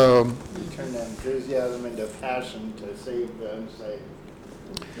passion. so. Turn the enthusiasm into passion to save the unsaved.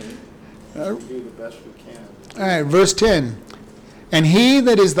 We do the best we can. All right, verse 10. And he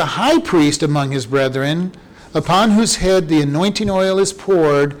that is the high priest among his brethren, upon whose head the anointing oil is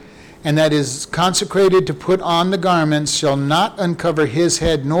poured, and that is consecrated to put on the garments, shall not uncover his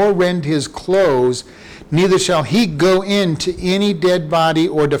head, nor rend his clothes, neither shall he go in to any dead body,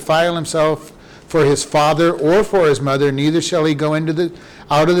 or defile himself for his father or for his mother, neither shall he go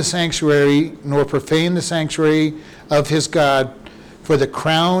out of the sanctuary, nor profane the sanctuary of his God. For the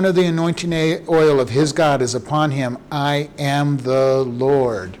crown of the anointing oil of his God is upon him. I am the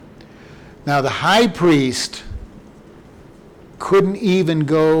Lord. Now the high priest couldn't even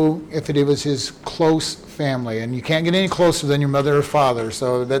go if it was his close family. And you can't get any closer than your mother or father,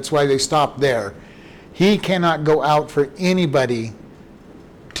 so that's why they stopped there. He cannot go out for anybody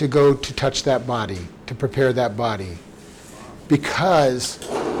to go to touch that body, to prepare that body, because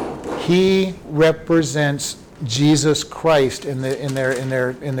he represents Jesus Christ in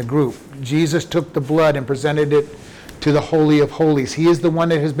the group. Jesus took the blood and presented it to the Holy of Holies. He is the one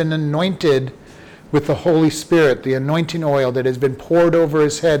that has been anointed with the Holy Spirit, the anointing oil that has been poured over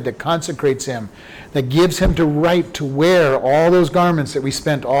his head, that consecrates him, that gives him the right to wear all those garments that we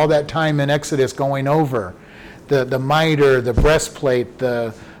spent all that time in Exodus going over. The mitre, the breastplate,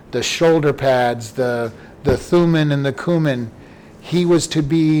 the shoulder pads, the thummim and the cumin. He was to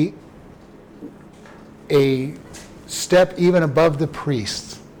be a step even above the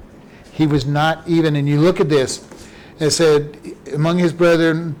priests. He was not even, and you look at this, it said, among his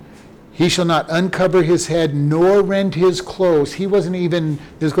brethren, he shall not uncover his head nor rend his clothes. He wasn't even,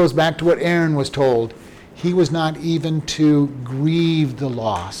 this goes back to what Aaron was told, he was not even to grieve the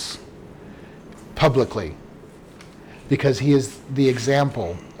loss publicly, because he is the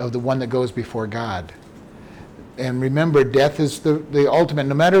example of the one that goes before God. And remember, death is the ultimate.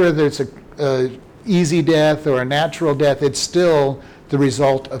 No matter whether it's a easy death or a natural death, it's still the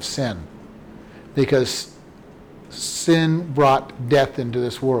result of sin. Because sin brought death into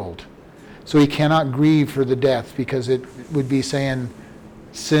this world. So he cannot grieve for the death, because it would be saying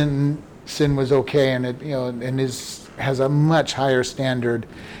sin was okay, and it, and has a much higher standard.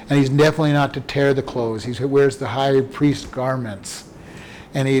 And he's definitely not to tear the clothes. He wears the high priest garments.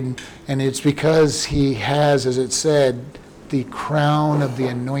 And it's because he has, as it said, the crown of the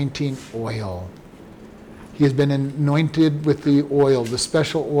anointing oil. He has been anointed with the oil, the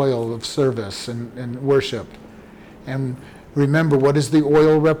special oil of service and worship. And remember, what does the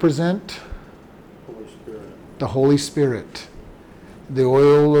oil represent? Holy Spirit. The Holy Spirit. The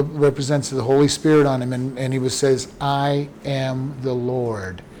oil represents the Holy Spirit on him, and he says, I am the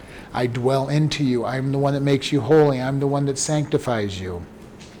Lord. I dwell into you. I'm the one that makes you holy. I'm the one that sanctifies you.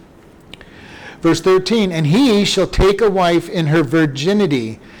 Verse 13, and he shall take a wife in her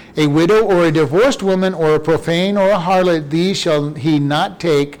virginity, a widow or a divorced woman or a profane or a harlot, these shall he not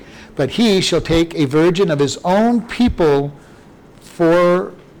take, but he shall take a virgin of his own people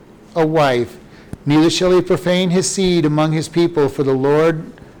for a wife. Neither shall he profane his seed among his people, for the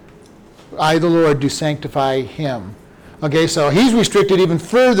Lord, I the Lord, do sanctify him. Okay, so he's restricted even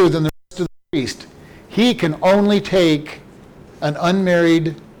further than the rest of the priest. He can only take an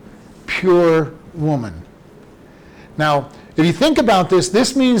unmarried, pure woman. Now, if you think about this,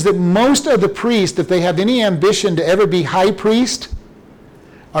 this means that most of the priests, if they have any ambition to ever be high priest,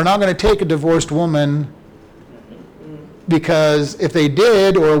 are not going to take a divorced woman, because if they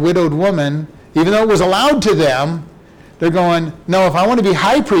did, or a widowed woman, even though it was allowed to them, they're going, no, if I want to be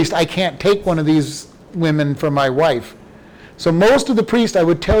high priest, I can't take one of these women for my wife. So most of the priests, I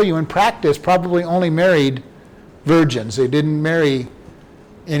would tell you, in practice, probably only married virgins. They didn't marry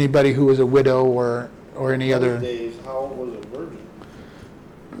anybody who was a widow or any other. Those days, how old was a virgin?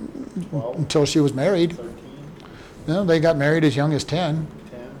 12, Until she was married. 13, No, they got married as young as 10.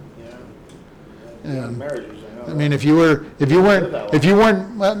 10, yeah. Yeah. Young marriages, I know. I mean, if you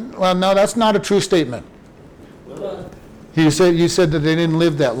weren't, well, no, that's not a true statement. Well, You said that they didn't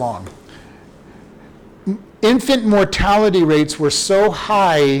live that long. Infant mortality rates were so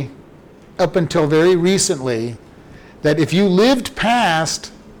high up until very recently that if you lived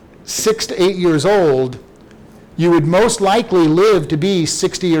past 6 to 8 years old, you would most likely live to be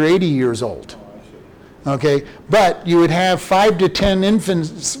 60 or 80 years old. Oh, I see. Okay, but you would have 5 to 10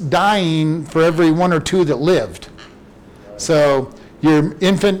 infants dying for every 1 or 2 that lived. So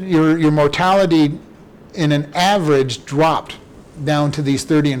your mortality in an average dropped down to these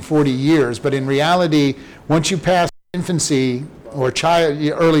 30 and 40 years. But in reality, once you passed infancy or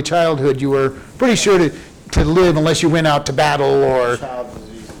early childhood, you were pretty sure to live unless you went out to battle or, Child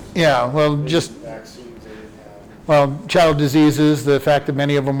diseases. yeah, well, just, Vaccines they didn't have. well, child diseases, the fact that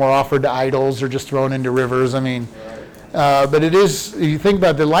many of them were offered to idols or just thrown into rivers. I mean, but it is, you think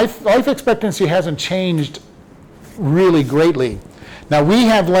about it, the life expectancy hasn't changed really greatly. Now, we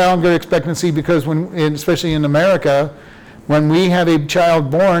have longer expectancy because especially in America, when we have a child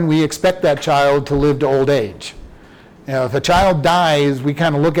born, we expect that child to live to old age. If a child dies, we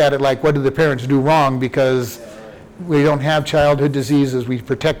kind of look at it like, what did the parents do wrong? Because we don't have childhood diseases. We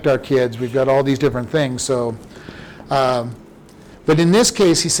protect our kids. We've got all these different things. So, but in this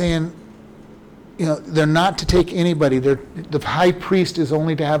case, he's saying, they're not to take anybody. The high priest is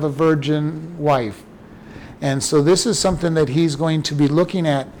only to have a virgin wife. And so this is something that he's going to be looking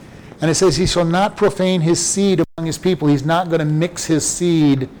at. And it says he shall not profane his seed among his people. He's not going to mix his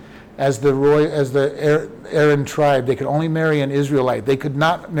seed as the Aaron tribe. They could only marry an Israelite. They could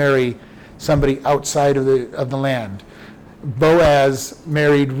not marry somebody outside of the land. Boaz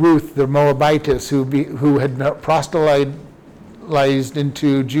married Ruth, the Moabitess, who had proselytized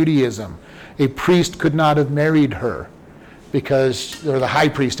into Judaism. A priest could not have married her or the high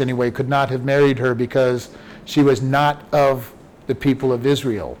priest anyway, could not have married her because she was not of the people of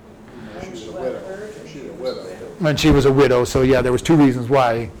Israel. She was a widow. She was a widow. And she was a widow, so yeah, there was 2 reasons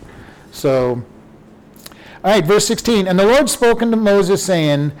why. So, all right, verse 16. And the Lord spoke unto Moses,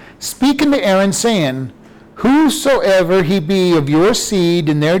 saying, Speak unto Aaron, saying, Whosoever he be of your seed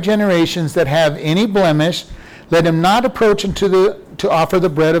in their generations that have any blemish, let him not approach to offer the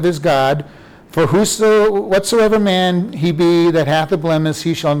bread of his God. For whatsoever man he be that hath a blemish,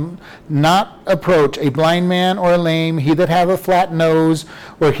 he shall not approach, a blind man or a lame, he that hath a flat nose,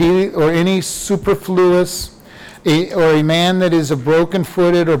 or any superfluous, or a man that is a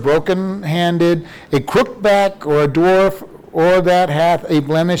broken-footed or broken-handed, a crooked back, or a dwarf, or that hath a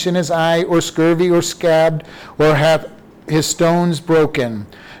blemish in his eye, or scurvy, or scabbed, or hath his stones broken.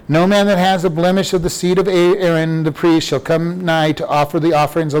 No man that has a blemish of the seed of Aaron the priest shall come nigh to offer the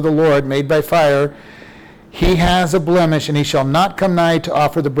offerings of the Lord made by fire. he has a blemish, and he shall not come nigh to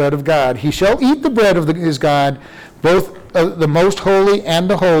offer the bread of God. He shall eat the bread of his God, both the most holy and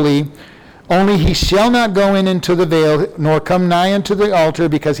the holy. Only he shall not go in into the veil, nor come nigh unto the altar,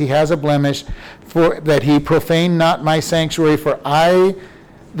 because he has a blemish, for that he profane not my sanctuary. For I,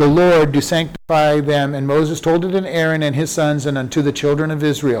 the Lord, do sanctify them. And Moses told it to Aaron and his sons, and unto the children of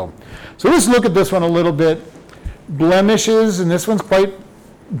Israel. So let's look at this one a little bit. Blemishes, and this one's quite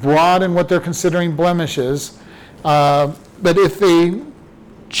broad in what they're considering blemishes. But if a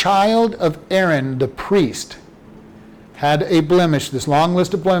child of Aaron, the priest, had a blemish, this long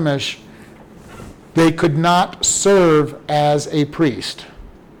list of blemish, they could not serve as a priest.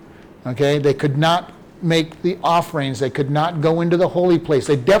 Okay? They could not make the offerings. They could not go into the holy place.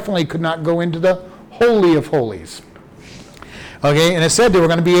 They definitely could not go into the Holy of Holies. Okay? And it said they were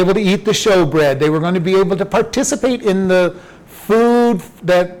going to be able to eat the showbread. They were going to be able to participate in the food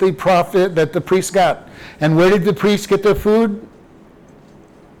that the priest got. And where did the priests get their food?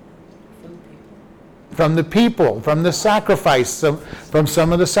 From the people, from the sacrifice, from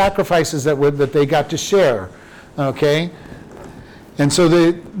some of the sacrifices that they got to share. Okay? And so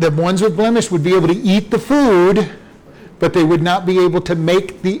the ones with blemish would be able to eat the food, but they would not be able to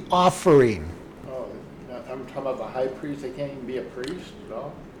make the offering. Oh, I'm talking about the high priest. They can't even be a priest at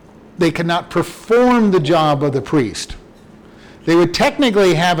all? They cannot perform the job of the priest. They would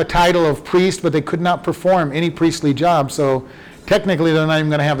technically have a title of priest, but they could not perform any priestly job. So technically, they're not even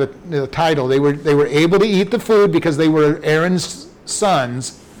going to have the title. They were able to eat the food because they were Aaron's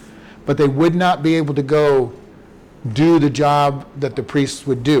sons, but they would not be able to go do the job that the priests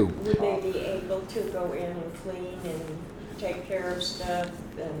would do. Would they be able to go in and clean and take care of stuff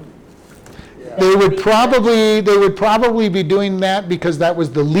and? Yeah. They would probably be doing that because that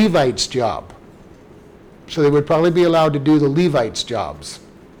was the Levites' job. So they would probably be allowed to do the Levites' jobs.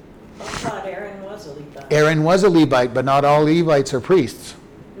 I thought Aaron was a Levite. Aaron was a Levite, but not all Levites are priests.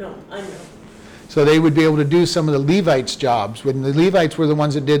 No, I know. So they would be able to do some of the Levites' jobs. When the Levites were the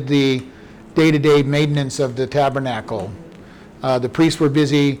ones that did the day-to-day maintenance of the tabernacle. The priests were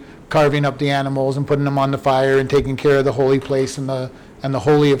busy carving up the animals and putting them on the fire and taking care of the holy place and the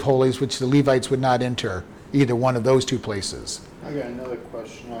Holy of Holies, which the Levites would not enter either one of those two places. I got another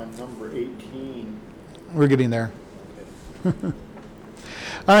question on number 18. We're getting there.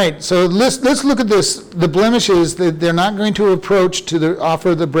 All right, so let's look at this. The blemishes that they're not going to approach to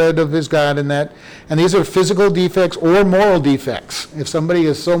offer the bread of his God, and these are physical defects or moral defects. If somebody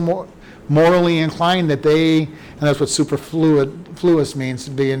is so morally inclined that and that's what superfluous means,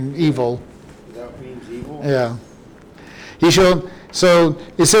 being evil. That means evil? Yeah. So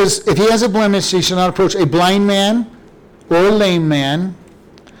it says, if he has a blemish, he shall not approach a blind man or a lame man.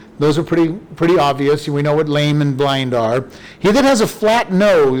 Those are pretty obvious. We know what lame and blind are. He that has a flat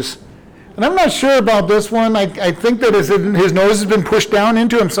nose, and I'm not sure about this one. I think that his nose has been pushed down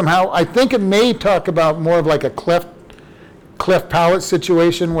into him somehow. I think it may talk about more of like a cleft palate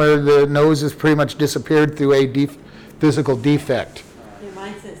situation where the nose has pretty much disappeared through a physical defect. Yeah,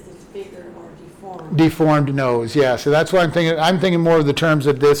 mine says disfigured or deformed. Deformed nose, yeah. So that's what I'm thinking. I'm thinking more of the terms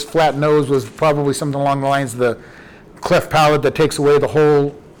that this flat nose was probably something along the lines of the cleft palate that takes away the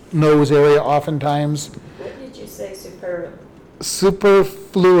whole nose area oftentimes. What did you say, superb?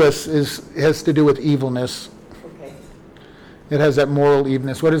 Superfluous has to do with evilness. Okay. It has that moral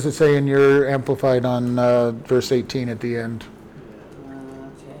evilness. What does it say in your Amplified on verse 18 at the end?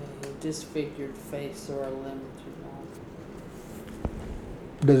 Okay, disfigured face or a limb too long.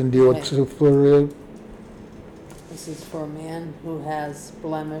 Doesn't deal with Okay. superfluous. This is for a man who has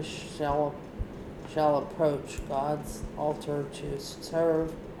blemish shall approach God's altar to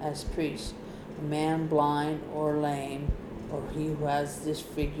serve as priest. A man blind or lame, or he who has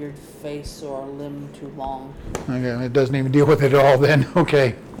disfigured face or a limb too long. Okay, it doesn't even deal with it at all then.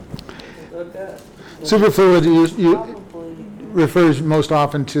 Okay. Look up. Superfluous Probably. refers most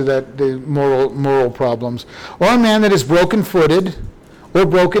often to the moral problems. Or a man that is broken-footed or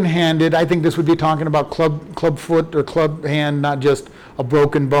broken-handed. I think this would be talking about club foot or club hand, not just a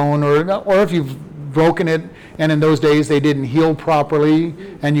broken bone, or if you've broken it and in those days they didn't heal properly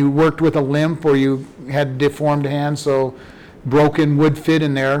and you worked with a limp or you had deformed hands, so broken would fit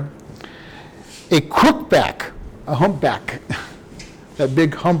in there. A crookback, a humpback, that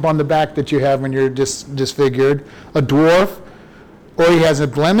big hump on the back that you have when you're disfigured. A dwarf, or he has a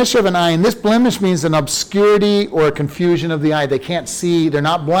blemish of an eye, and this blemish means an obscurity or a confusion of the eye. They can't see, they're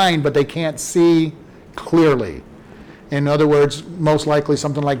not blind, but they can't see clearly. In other words, most likely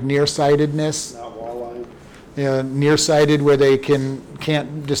something like nearsightedness. Not walleye. Nearsighted, where they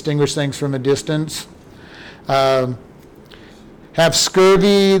can't distinguish things from a distance. have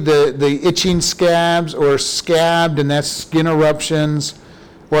scurvy, the itching scabs, or scabbed, and that's skin eruptions,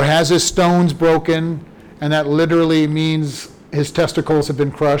 or has his stones broken, and that literally means his testicles have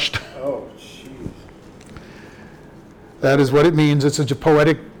been crushed. Oh, jeez. That is what it means. It's such a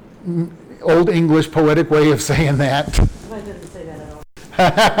poetic, Old English poetic way of saying that. Mine doesn't say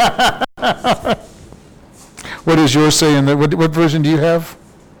that at all. What is yours saying? What version do you have?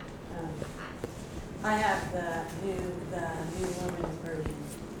 I have the New Women's Version,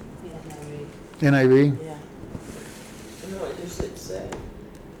 the NIV. NIV? Yeah. And what does it say?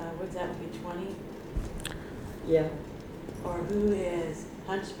 Would that be 20? Yeah. Or who is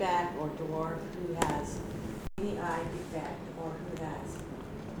hunchback or dwarf, who has any eye defect, or who has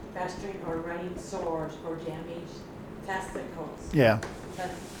festering or running sores or damaged testicles. Yeah.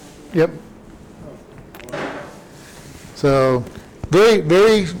 Testicles. Yep. So, very,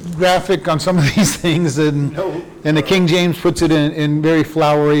 very graphic on some of these things, and the King James puts it in very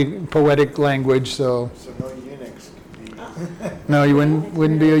flowery, poetic language. So no eunuchs could be. no, you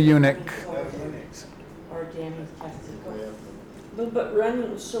wouldn't be a eunuch. No eunuchs. Or damaged testicles. But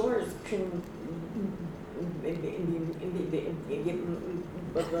running sores can.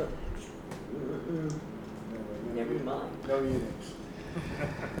 Never mind. No eunuchs.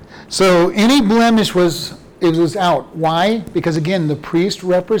 So any blemish was out. Why? Because again, the priests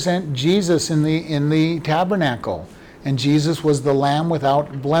represent Jesus in the tabernacle, and Jesus was the Lamb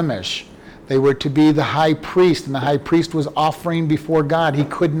without blemish. They were to be the high priest, and the high priest was offering before God. He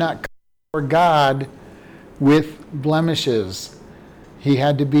could not come before God with blemishes. He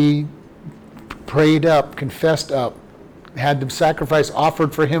had to be prayed up, confessed up, had the sacrifice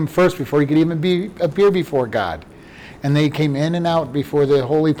offered for him first before he could even appear before God. And they came in and out before the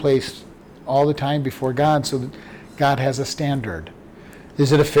holy place all the time before God, so that God has a standard.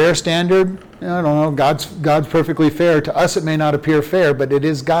 Is it a fair standard? I don't know. God's perfectly fair. To us it may not appear fair, but it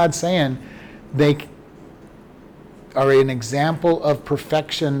is God saying they are an example of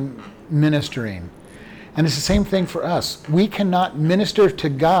perfection ministering. And it's the same thing for us. We cannot minister to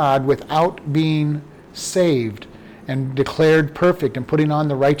God without being saved and declared perfect and putting on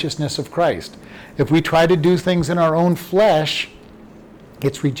the righteousness of Christ. If we try to do things in our own flesh,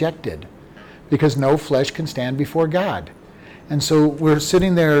 it's rejected, because no flesh can stand before God. And so we're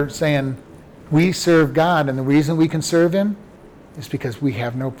sitting there saying, we serve God, and the reason we can serve him is because we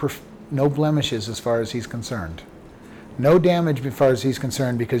have no blemishes as far as he's concerned. No damage as far as he's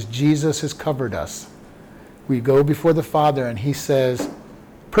concerned, because Jesus has covered us. We go before the Father and he says,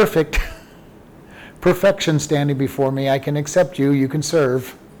 perfect, perfection standing before me. I can accept you, you can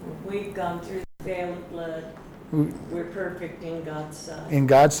serve. We've gone through the veil of blood. We're perfect in God's sight. In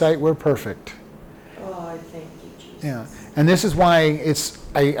God's sight, we're perfect. Oh, I thank you, Jesus. Yeah, and this is why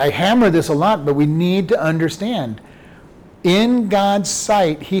I hammer this a lot, but we need to understand. In God's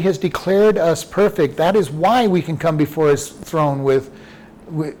sight, he has declared us perfect. That is why we can come before his throne with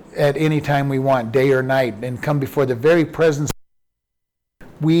at any time we want, day or night, and come before the very presence.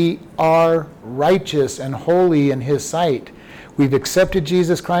 We are righteous and holy in his sight. We've accepted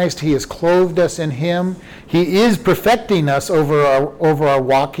Jesus Christ. He has clothed us in him. He is perfecting us over our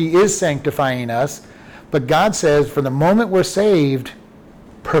walk. He is sanctifying us. But God says, for the moment we're saved,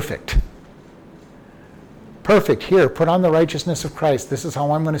 perfect. Perfect. Here, put on the righteousness of Christ. This is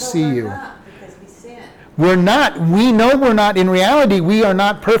how I'm going to see you. Not, because we sin. We're not. We know we're not. In reality, we are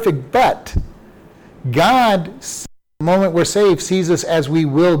not perfect. But God, the moment we're saved, sees us as we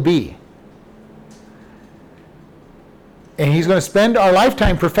will be. And he's going to spend our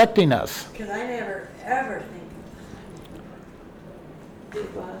lifetime perfecting us. Because I never, ever think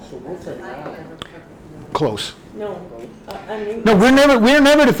So we'll take that. Close. No, I mean. No, we're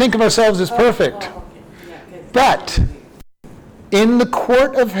never to think of ourselves as perfect. Oh, okay. Yeah, 'cause- But in the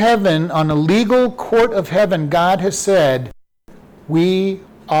court of heaven, on a legal court of heaven, God has said, we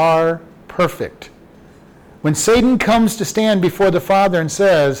are perfect. When Satan comes to stand before the Father and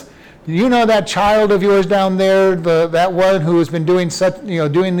says, you know that child of yours down there, that one who has been doing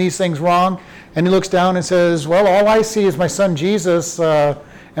these things wrong, and he looks down and says, well, all I see is my son Jesus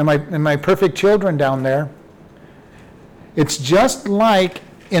and my perfect children down there. It's just like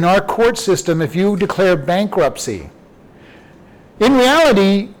in our court system, if you declare bankruptcy. In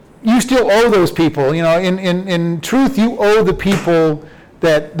reality, you still owe those people. In truth, you owe the people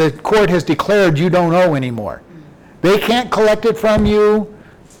that the court has declared you don't owe anymore. They can't collect it from you.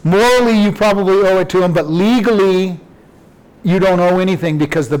 Morally, you probably owe it to them, but legally, you don't owe anything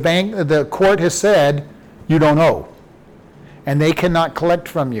because the court has said you don't owe, and they cannot collect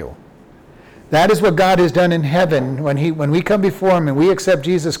from you. That is what God has done in heaven when we come before him and we accept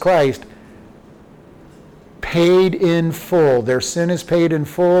Jesus Christ. paid in full. Their sin is paid in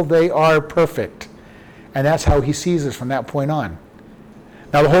full. They are perfect. And that's how he sees us from that point on.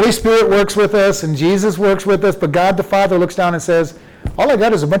 Now the Holy Spirit works with us and Jesus works with us, but God the Father looks down and says, all I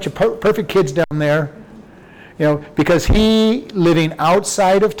got is a bunch of perfect kids down there. Because he, living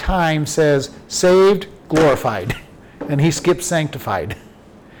outside of time, says, saved, glorified. And he skips sanctified.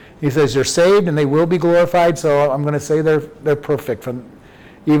 He says, you're saved and they will be glorified, so I'm going to say they're perfect.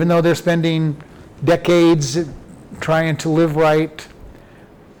 Even though they're spending decades trying to live right,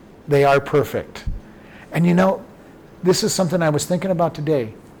 they are perfect. And this is something I was thinking about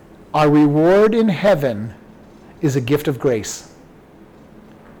today. Our reward in heaven is a gift of grace.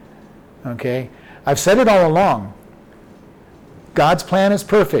 Okay? I've said it all along. God's plan is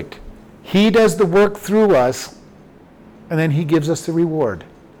perfect. He does the work through us, and then he gives us the reward.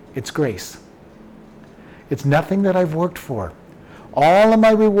 It's grace. It's nothing that I've worked for. All of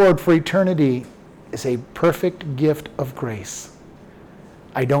my reward for eternity is a perfect gift of grace.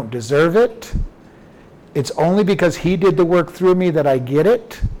 I don't deserve it. It's only because he did the work through me that I get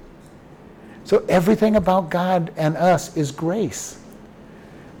it. So everything about God and us is grace.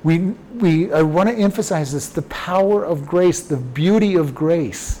 I want to emphasize this. The power of grace, the beauty of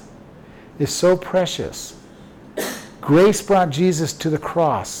grace is so precious. Grace brought Jesus to the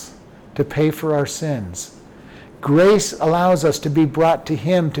cross to pay for our sins. Grace allows us to be brought to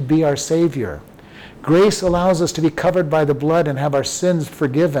him to be our Savior. Grace allows us to be covered by the blood and have our sins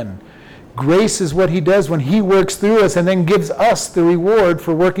forgiven. Grace is what he does when he works through us and then gives us the reward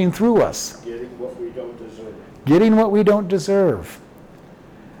for working through us. Getting what we don't deserve. Getting what we don't deserve.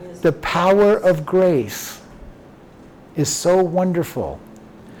 The power of grace is so wonderful.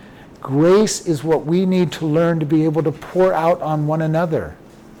 Grace is what we need to learn to be able to pour out on one another.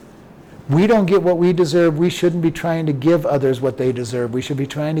 We don't get what we deserve. We shouldn't be trying to give others what they deserve. We should be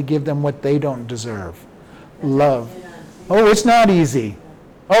trying to give them what they don't deserve. Love. Oh, it's not easy.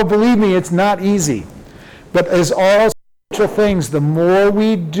 Oh, believe me, it's not easy. But as all spiritual things, the more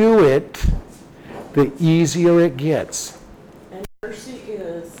we do it, the easier it gets. And mercy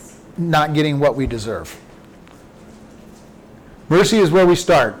is not getting what we deserve. Mercy is where we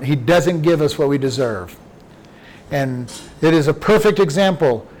start. He doesn't give us what we deserve. And it is a perfect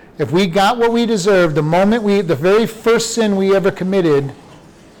example. If we got what we deserved, the very first sin we ever committed,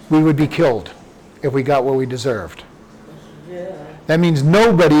 we would be killed if we got what we deserved. Yeah. That means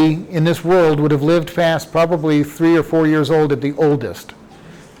nobody in this world would have lived past probably 3 or 4 years old at the oldest.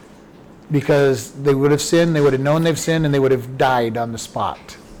 Because they would have sinned, they would have known they've sinned, and they would have died on the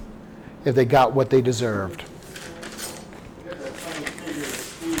spot if they got what they deserved. You got that funny figure of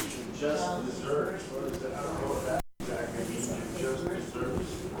speech and just deserves. What is it? I don't know what that exactly means. Just deserves.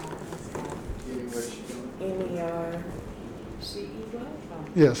 Getting what you don't. M-E-R-C-E-Y?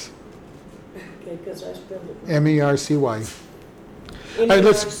 Yes. Okay, because I spelled it right. M-E-R-C-Y. right,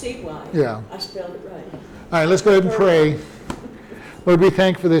 let's- M-E-R-C-Y. Yeah. I spelled it right. All right, let's go ahead and pray. Lord, we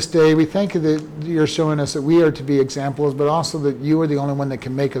thank you for this day. We thank you that you're showing us that we are to be examples, but also that you are the only one that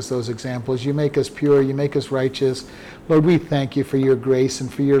can make us those examples. You make us pure. You make us righteous. Lord, we thank you for your grace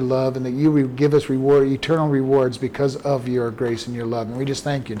and for your love, and that you give us eternal rewards because of your grace and your love. And we just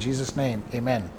thank you. In Jesus' name, amen.